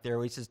about back there?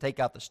 Where he says, take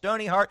out the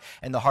stony heart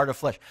and the heart of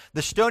flesh.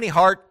 The stony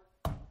heart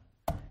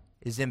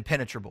is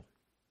impenetrable.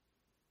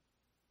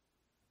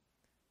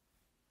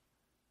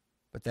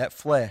 But that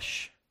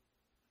flesh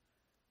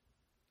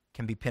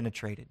can be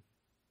penetrated.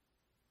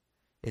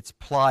 It's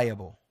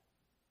pliable.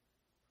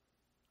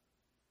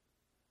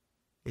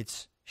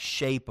 It's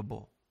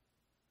shapeable.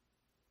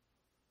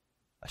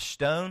 A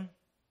stone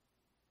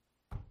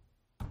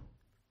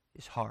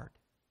is hard.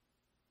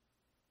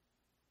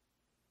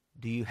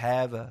 Do you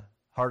have a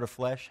heart of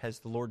flesh? Has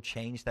the Lord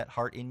changed that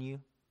heart in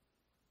you?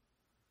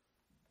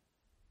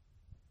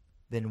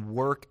 Then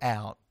work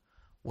out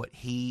what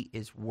He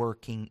is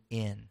working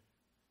in.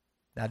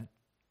 Now,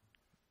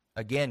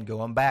 again,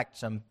 going back,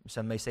 some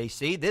may say,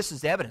 see, this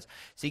is evidence.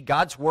 See,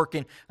 God's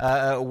working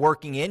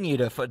in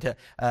you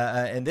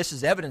and this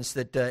is evidence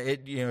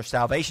that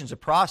salvation's a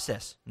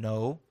process.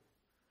 No,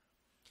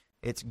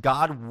 it's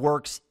God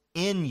works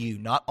in you,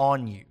 not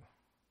on you.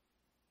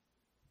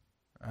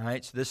 All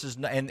right, so this is,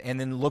 and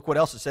then look what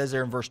else it says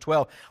there in verse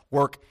 12.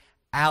 Work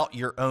out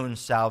your own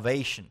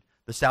salvation.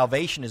 The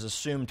salvation is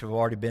assumed to have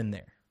already been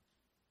there.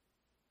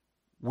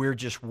 We're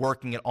just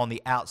working it on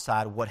the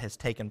outside of what has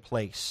taken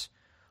place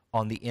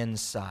on the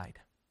inside.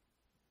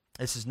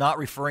 This is not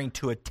referring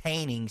to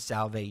attaining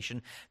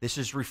salvation. This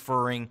is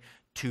referring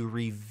to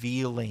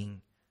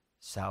revealing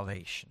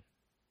salvation.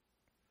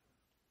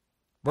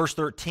 Verse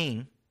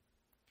 13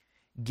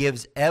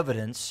 gives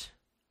evidence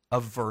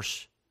of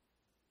verse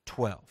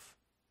 12.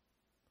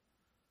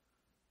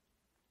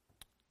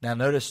 Now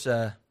notice,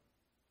 I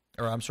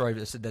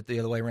said that the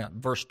other way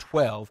around. Verse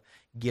 12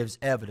 gives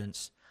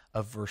evidence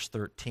of verse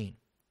 13.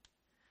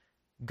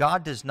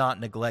 God does not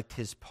neglect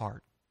His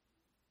part.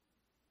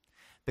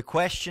 The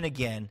question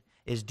again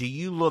is, do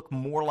you look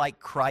more like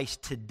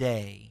Christ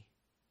today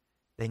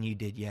than you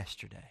did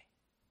yesterday?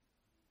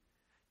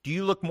 Do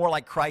you look more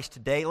like Christ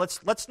today?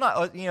 Let's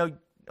not,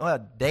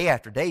 day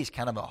after day is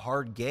kind of a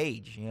hard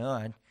gauge.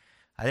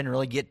 I didn't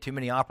really get too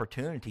many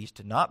opportunities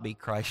to not be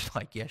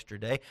Christ-like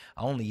yesterday.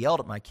 I only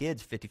yelled at my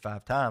kids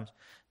 55 times.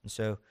 And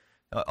so,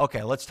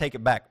 okay, let's take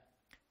it back.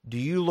 Do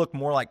you look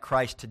more like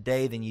Christ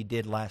today than you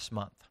did last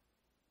month?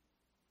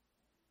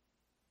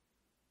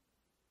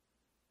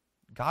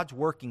 God's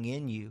working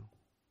in you.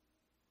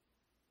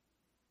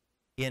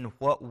 In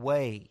what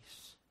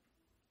ways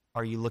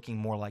are you looking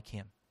more like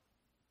Him?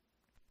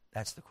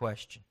 That's the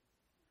question.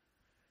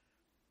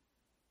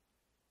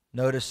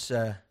 Notice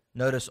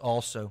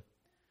also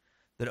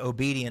that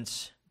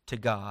obedience to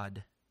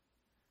God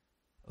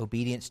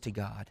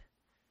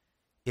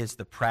is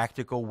the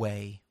practical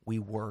way we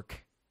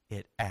work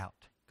it out.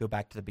 Go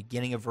back to the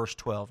beginning of verse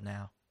 12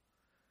 now.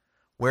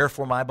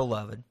 Wherefore, my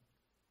beloved,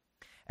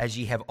 as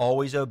ye have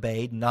always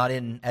obeyed, not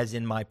as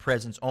in my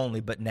presence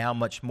only, but now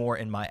much more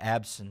in my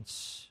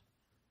absence,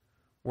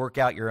 work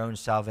out your own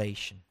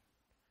salvation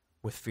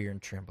with fear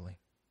and trembling.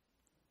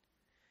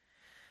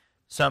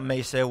 Some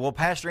may say, well,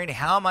 Pastor Andy,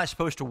 how am I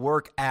supposed to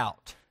work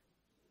out?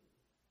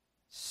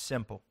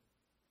 Simple.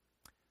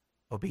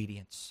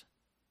 Obedience.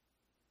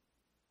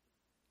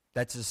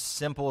 That's as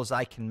simple as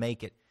I can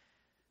make it.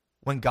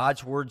 When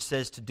God's Word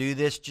says to do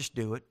this, just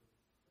do it.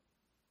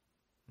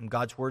 When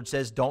God's Word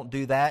says don't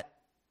do that,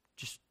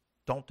 just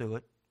don't do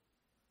it.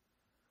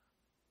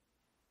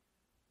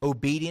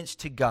 Obedience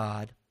to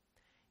God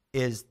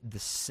is the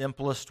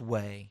simplest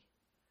way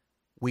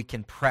we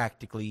can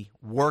practically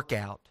work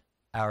out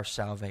our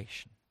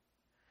salvation.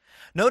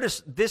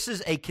 Notice this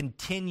is a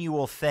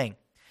continual thing.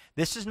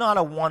 This is not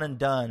a one and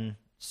done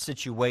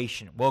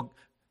situation. Well,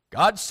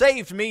 God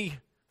saved me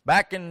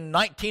back in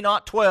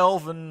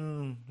 1912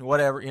 and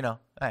whatever,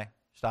 Hey,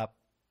 stop.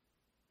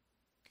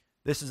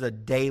 This is a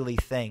daily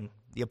thing.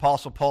 The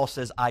Apostle Paul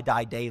says, I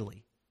die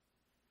daily.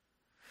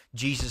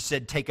 Jesus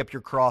said, take up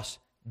your cross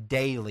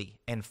daily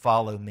and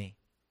follow me.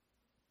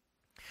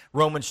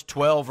 Romans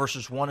 12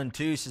 verses 1 and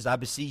 2 says, I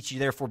beseech you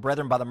therefore,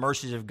 brethren, by the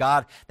mercies of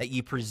God, that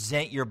ye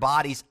present your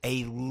bodies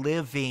a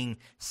living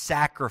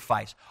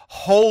sacrifice,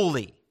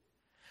 holy,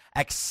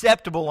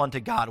 acceptable unto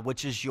God,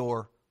 which is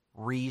your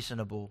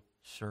reasonable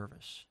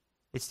service.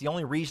 It's the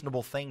only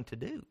reasonable thing to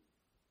do.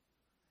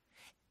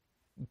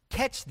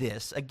 Catch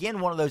this, again,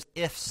 one of those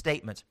if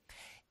statements.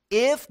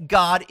 If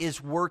God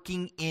is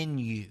working in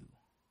you,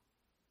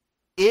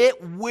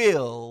 it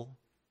will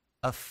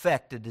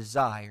affect a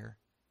desire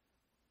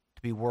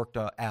to be worked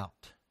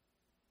out.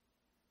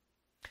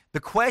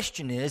 The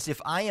question is,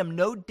 if I am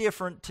no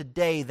different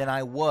today than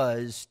I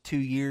was 2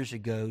 years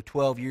ago,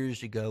 12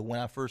 years ago,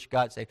 when I first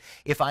got saved,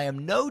 if I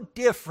am no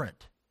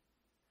different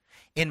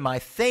in my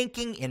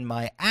thinking, in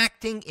my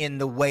acting, in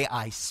the way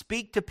I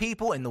speak to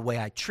people, in the way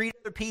I treat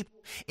other people,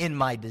 in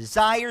my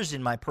desires,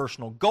 in my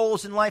personal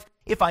goals in life,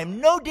 if I'm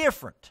no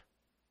different,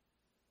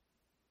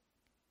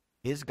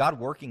 is God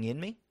working in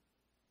me?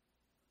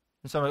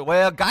 And somebody,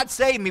 well, God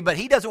saved me, but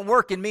He doesn't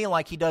work in me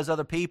like He does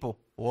other people.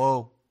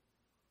 Whoa.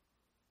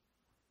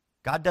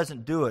 God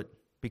doesn't do it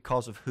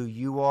because of who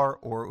you are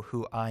or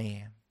who I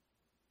am.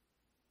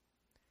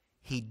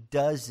 He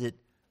does it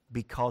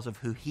because of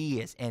who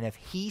He is. And if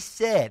He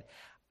said,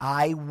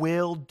 I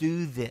will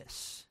do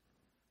this,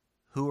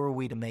 who are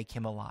we to make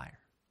Him a liar?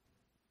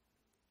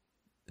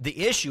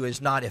 The issue is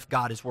not if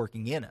God is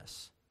working in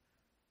us.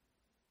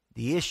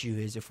 The issue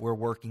is if we're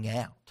working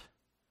out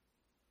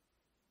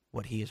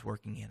what He is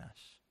working in us.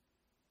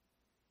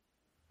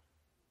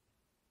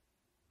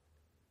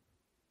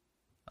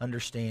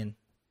 Understand,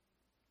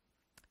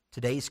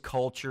 today's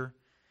culture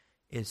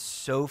is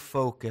so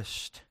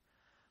focused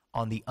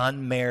on the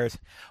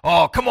unmerited.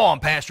 Oh, come on,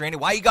 Pastor Andy.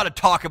 Why you got to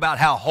talk about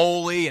how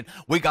holy and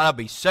we got to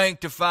be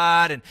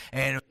sanctified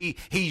and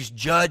He's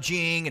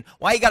judging? And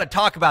why you got to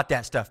talk about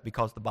that stuff?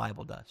 Because the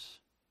Bible does.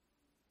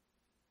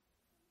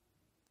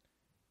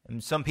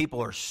 And some people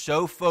are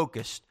so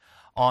focused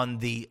on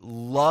the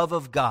love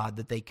of God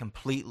that they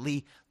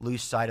completely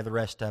lose sight of the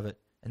rest of it,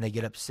 and they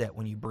get upset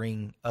when you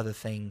bring other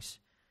things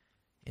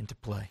into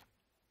play.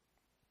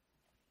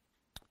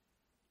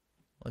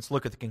 Let's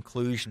look at the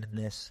conclusion in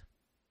this.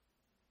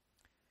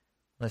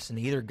 Listen,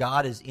 either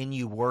God is in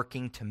you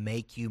working to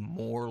make you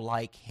more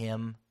like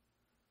Him,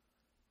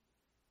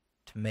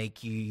 to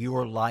make you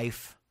your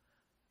life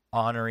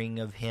honoring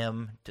of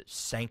Him, to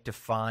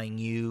sanctifying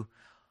you,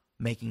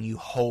 making you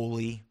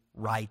holy,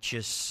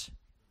 righteous.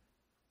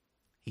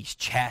 He's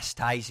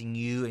chastising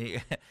you.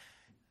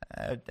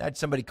 I had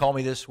somebody call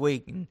me this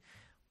week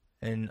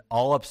and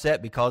all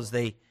upset because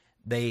they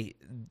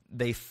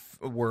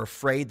were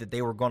afraid that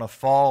they were going to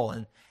fall,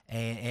 and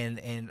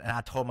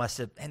I told them, I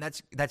said, and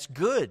that's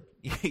good.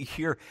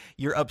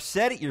 You're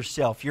upset at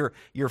yourself.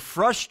 You're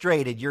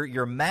frustrated.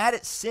 You're mad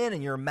at sin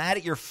and you're mad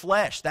at your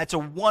flesh. That's a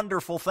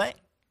wonderful thing.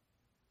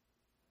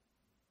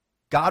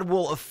 God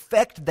will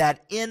affect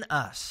that in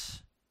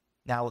us.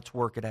 Now let's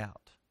work it out.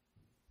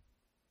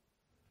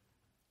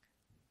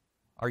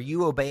 Are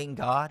you obeying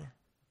God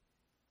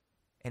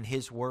and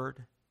His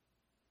Word?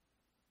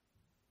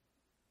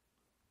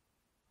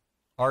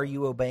 Are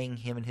you obeying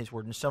Him and His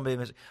Word? And somebody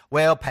says,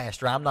 well,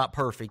 Pastor, I'm not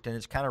perfect, and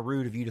it's kind of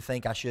rude of you to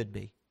think I should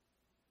be.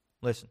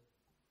 Listen,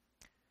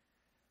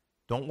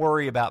 don't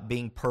worry about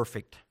being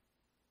perfect.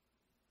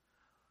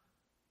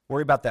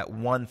 Worry about that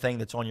one thing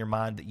that's on your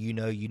mind that you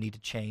know you need to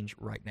change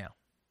right now.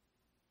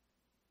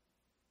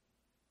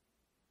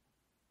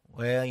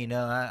 Well,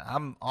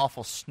 I'm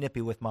awful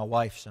snippy with my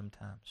wife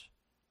sometimes.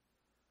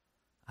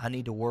 I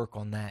need to work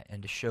on that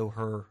and to show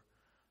her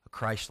a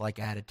Christ-like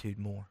attitude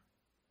more.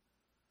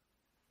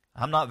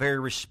 I'm not very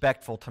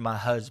respectful to my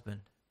husband.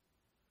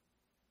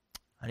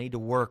 I need to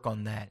work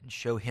on that and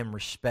show him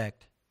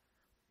respect,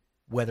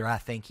 whether I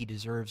think he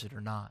deserves it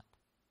or not.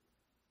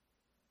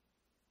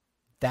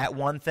 That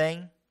one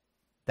thing,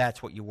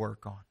 that's what you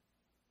work on.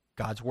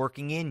 God's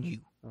working in you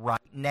right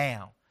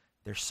now.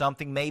 There's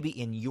something maybe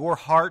in your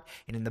heart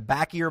and in the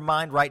back of your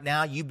mind right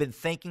now. You've been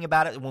thinking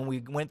about it when we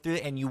went through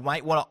it, and you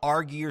might want to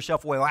argue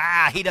yourself away.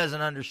 He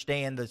doesn't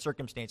understand the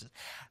circumstances.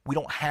 We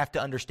don't have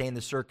to understand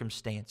the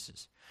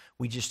circumstances.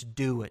 We just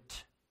do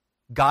it.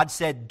 God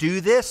said,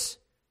 do this,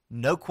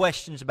 no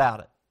questions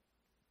about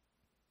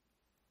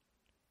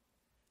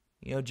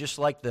it. Just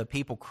like the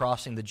people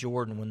crossing the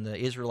Jordan, when the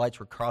Israelites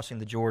were crossing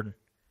the Jordan.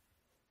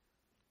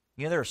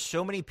 There are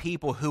so many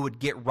people who would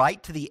get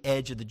right to the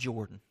edge of the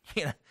Jordan.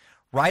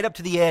 Right up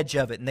to the edge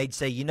of it, and they'd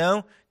say,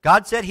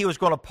 God said He was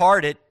going to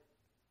part it.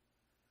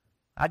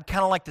 I'd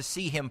kind of like to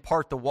see Him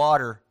part the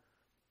water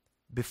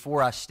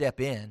before I step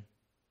in.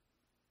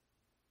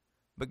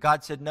 But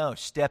God said, no,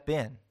 step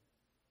in,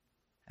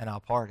 and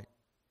I'll part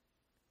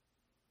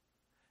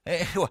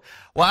it. Well,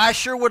 I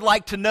sure would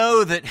like to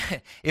know that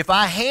if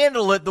I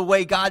handle it the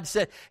way God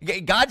said.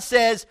 God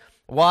says,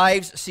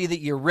 wives, see that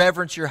you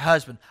reverence your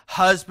husband.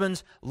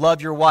 Husbands,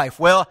 love your wife.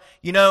 Well,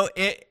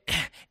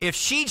 if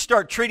she'd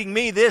start treating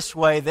me this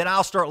way, then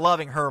I'll start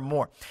loving her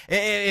more.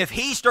 If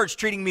he starts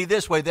treating me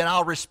this way, then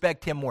I'll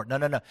respect him more.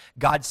 No.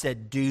 God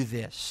said, do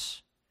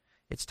this.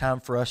 It's time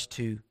for us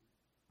to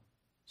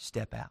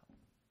step out.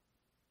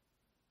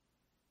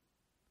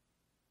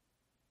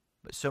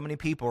 But so many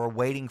people are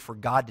waiting for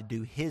God to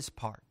do His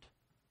part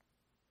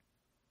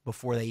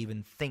before they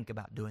even think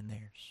about doing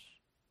theirs.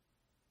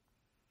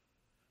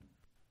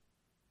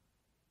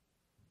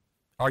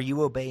 Are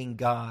you obeying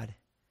God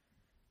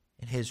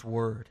and His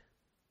Word?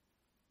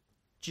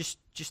 Just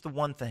the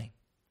one thing.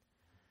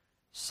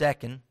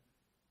 Second,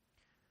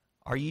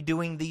 are you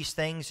doing these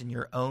things in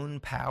your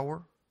own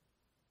power?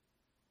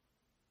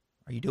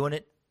 Are you doing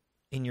it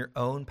in your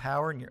own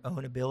power and your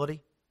own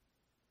ability?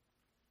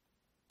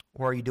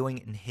 Or are you doing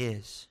it in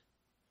His?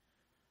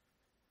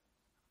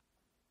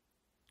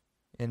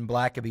 In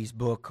Blackaby's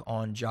book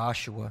on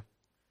Joshua,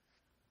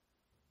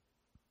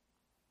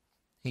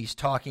 he's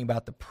talking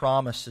about the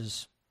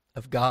promises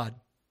of God.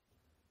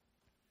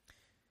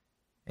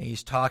 And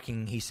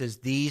he says,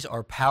 these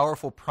are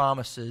powerful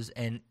promises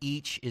and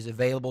each is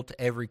available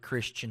to every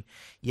Christian.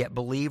 Yet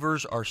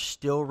believers are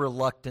still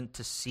reluctant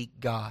to seek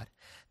God.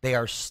 They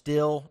are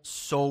still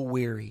soul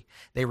weary.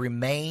 They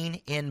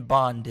remain in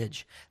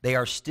bondage. They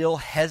are still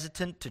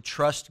hesitant to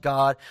trust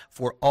God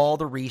for all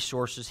the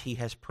resources He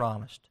has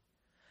promised.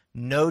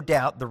 No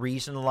doubt the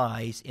reason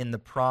lies in the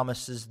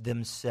promises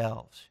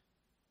themselves.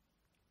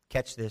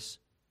 Catch this.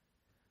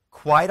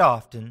 Quite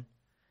often,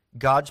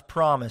 God's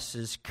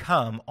promises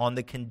come on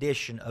the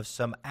condition of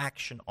some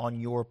action on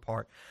your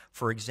part.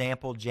 For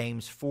example,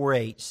 James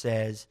 4:8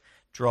 says,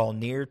 draw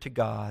near to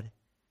God,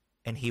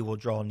 and He will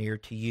draw near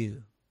to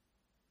you.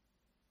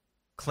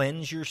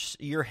 Cleanse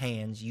your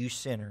hands, you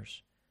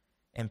sinners,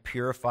 and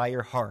purify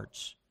your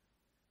hearts,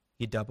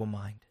 you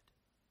double-minded.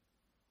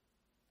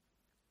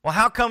 Well,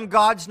 how come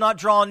God's not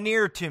drawing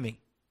near to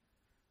me?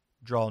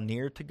 Draw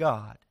near to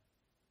God,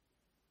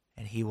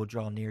 and He will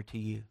draw near to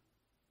you.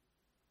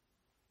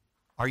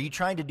 Are you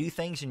trying to do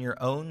things in your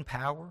own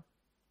power,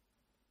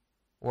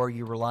 or are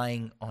you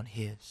relying on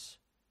His?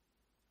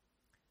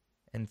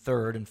 And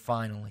third and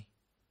finally,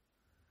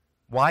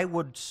 why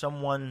would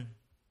someone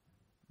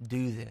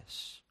do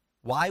this?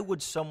 Why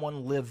would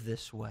someone live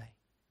this way?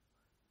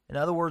 In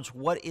other words,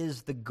 what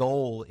is the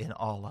goal in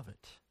all of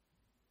it?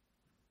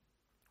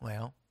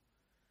 Well,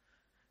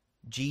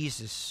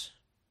 Jesus,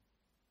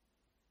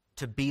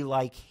 to be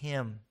like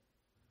Him,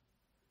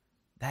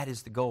 that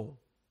is the goal.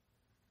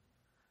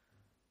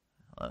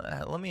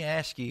 Let me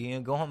ask you,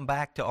 going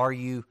back to, are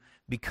you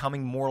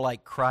becoming more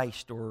like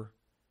Christ, or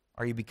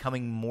are you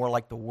becoming more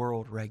like the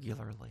world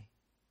regularly?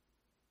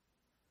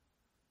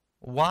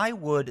 Why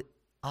would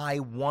I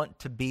want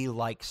to be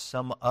like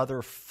some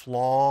other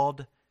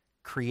flawed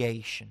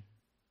creation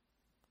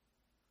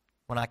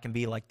when I can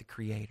be like the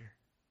Creator?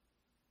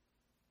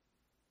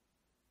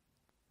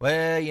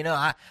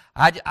 Well,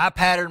 I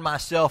patterned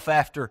myself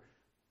after.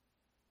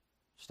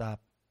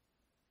 Stop.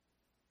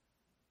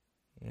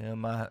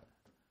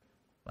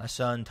 My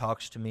son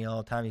talks to me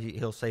all the time.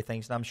 He'll say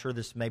things, and I'm sure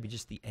this may be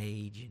just the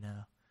age,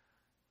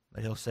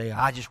 but he'll say,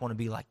 I just want to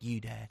be like you,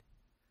 Dad.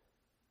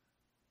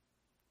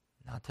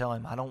 And I'll tell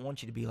him, I don't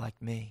want you to be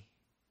like me.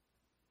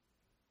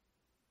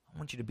 I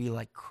want you to be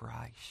like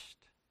Christ.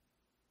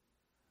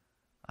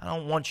 I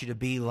don't want you to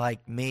be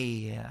like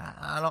me.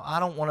 I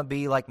don't want to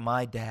be like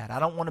my dad. I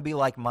don't want to be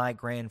like my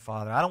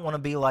grandfather. I don't want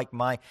to be like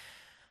I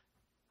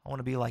want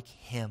to be like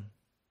Him.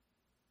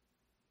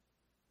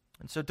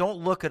 And so don't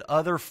look at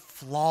other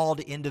flawed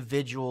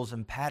individuals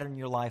and pattern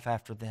your life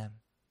after them.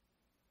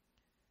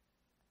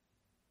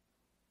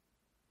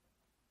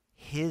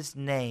 His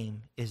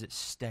name is at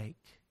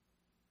stake.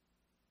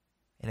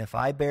 And if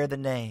I bear the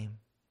name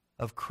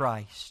of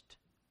Christ,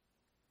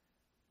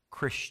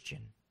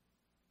 Christian,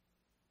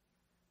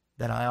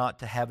 then I ought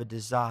to have a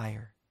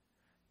desire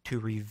to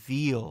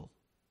reveal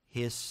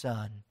His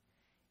Son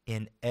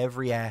in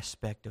every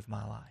aspect of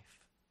my life.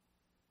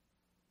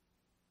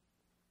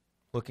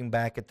 Looking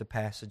back at the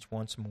passage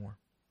once more.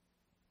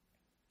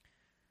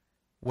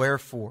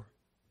 Wherefore,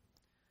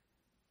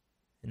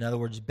 in other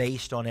words,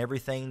 based on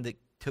everything that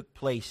took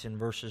place in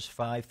verses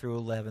 5 through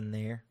 11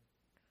 there,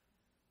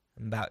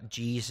 about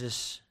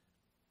Jesus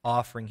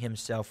offering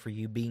Himself for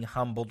you, being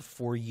humbled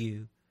for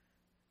you,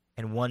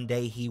 and one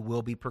day He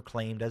will be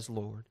proclaimed as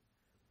Lord.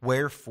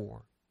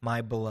 Wherefore,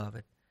 my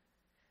beloved,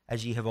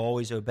 as ye have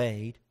always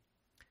obeyed,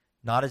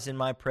 not as in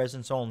my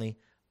presence only,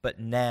 but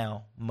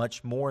now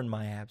much more in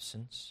my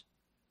absence,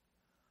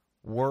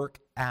 work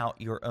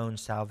out your own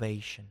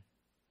salvation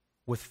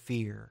with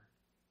fear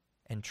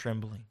and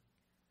trembling.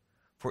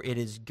 For it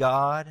is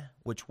God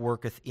which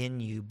worketh in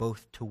you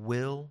both to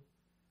will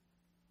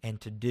and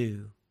to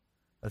do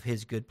of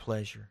His good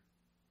pleasure.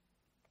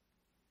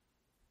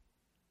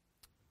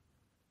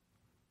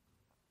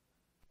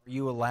 Are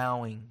you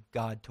allowing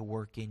God to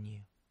work in you?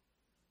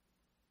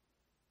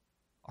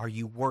 Are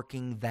you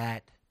working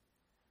that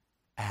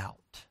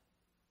out?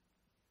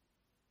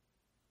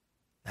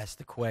 That's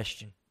the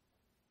question.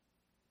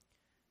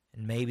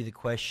 And maybe the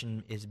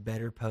question is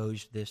better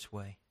posed this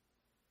way.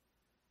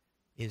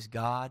 Is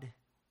God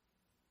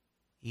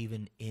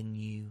even in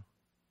you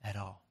at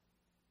all?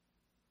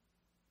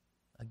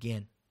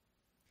 Again,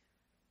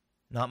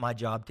 not my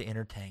job to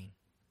entertain.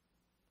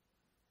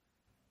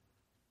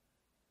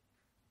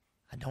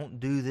 I don't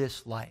do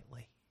this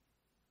lightly.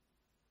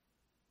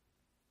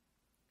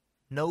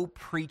 No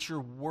preacher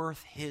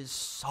worth his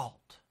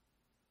salt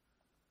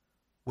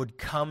would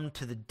come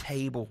to the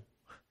table,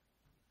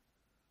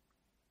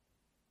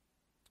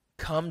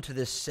 come to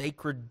this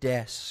sacred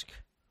desk,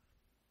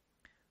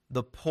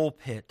 the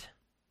pulpit.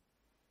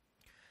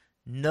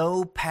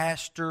 No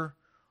pastor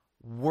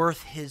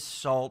worth his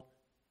salt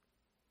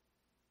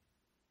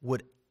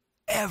would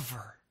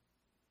ever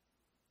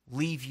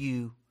leave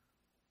you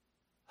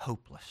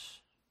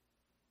hopeless.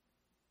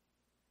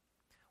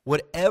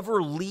 Would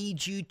ever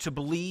lead you to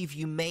believe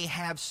you may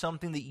have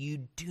something that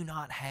you do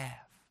not have.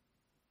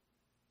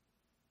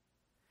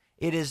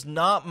 It is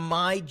not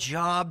my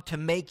job to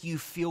make you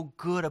feel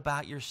good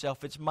about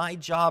yourself. It's my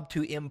job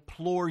to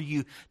implore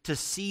you to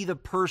see the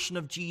person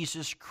of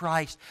Jesus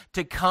Christ,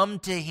 to come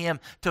to Him,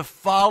 to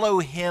follow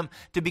Him,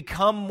 to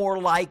become more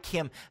like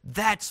Him.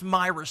 That's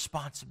my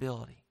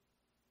responsibility.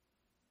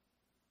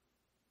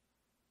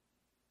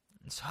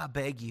 And so I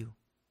beg you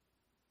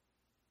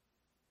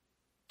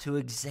to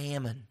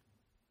examine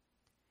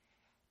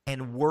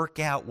and work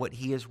out what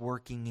He is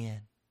working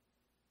in.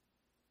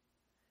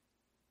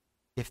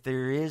 If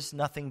there is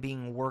nothing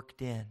being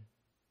worked in,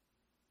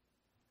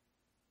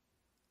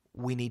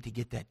 we need to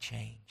get that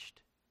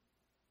changed.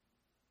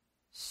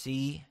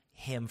 See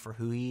Him for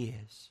who He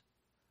is.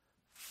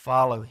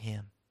 Follow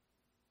Him.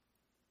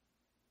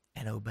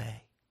 And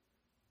obey.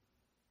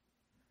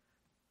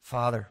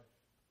 Father,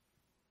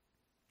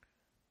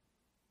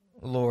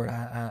 Lord,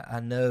 I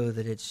know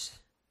that it's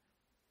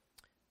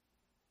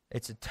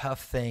a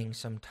tough thing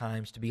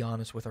sometimes to be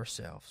honest with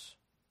ourselves.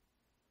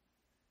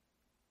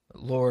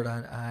 Lord,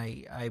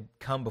 I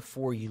come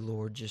before you,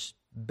 Lord, just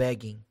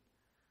begging,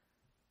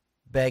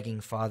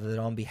 Father, that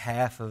on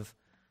behalf of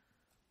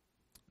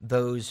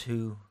those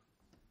who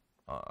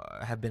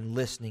have been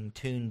listening,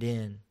 tuned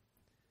in,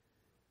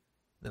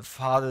 that,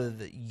 Father,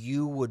 that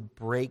you would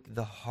break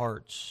the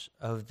hearts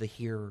of the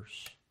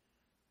hearers.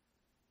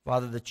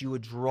 Father, that you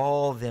would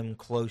draw them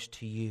close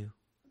to you,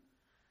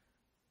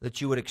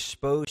 that you would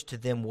expose to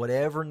them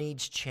whatever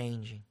needs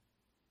changing,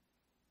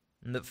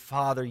 and that,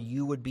 Father,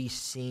 you would be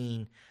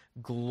seen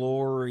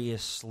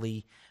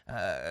gloriously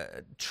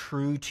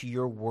true to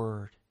your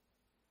word,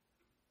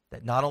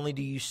 that not only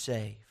do you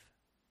save,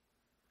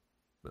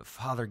 but,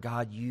 Father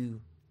God,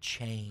 you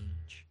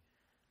change.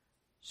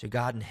 So,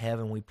 God in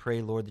heaven, we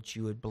pray, Lord, that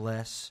you would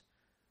bless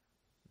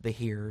the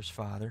hearers,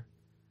 Father,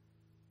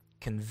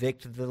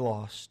 convict the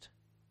lost,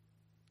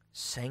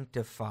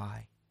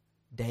 sanctify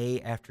day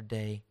after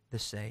day the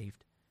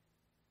saved,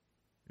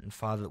 and,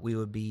 Father, that we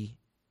would be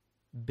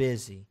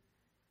busy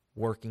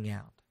working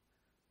out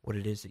what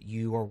it is that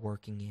you are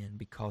working in,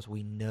 because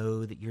we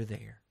know that you're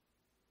there,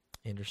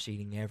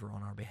 interceding ever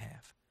on our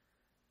behalf.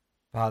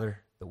 Father,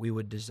 that we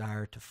would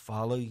desire to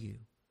follow you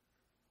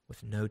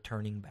with no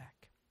turning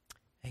back.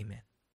 Amen.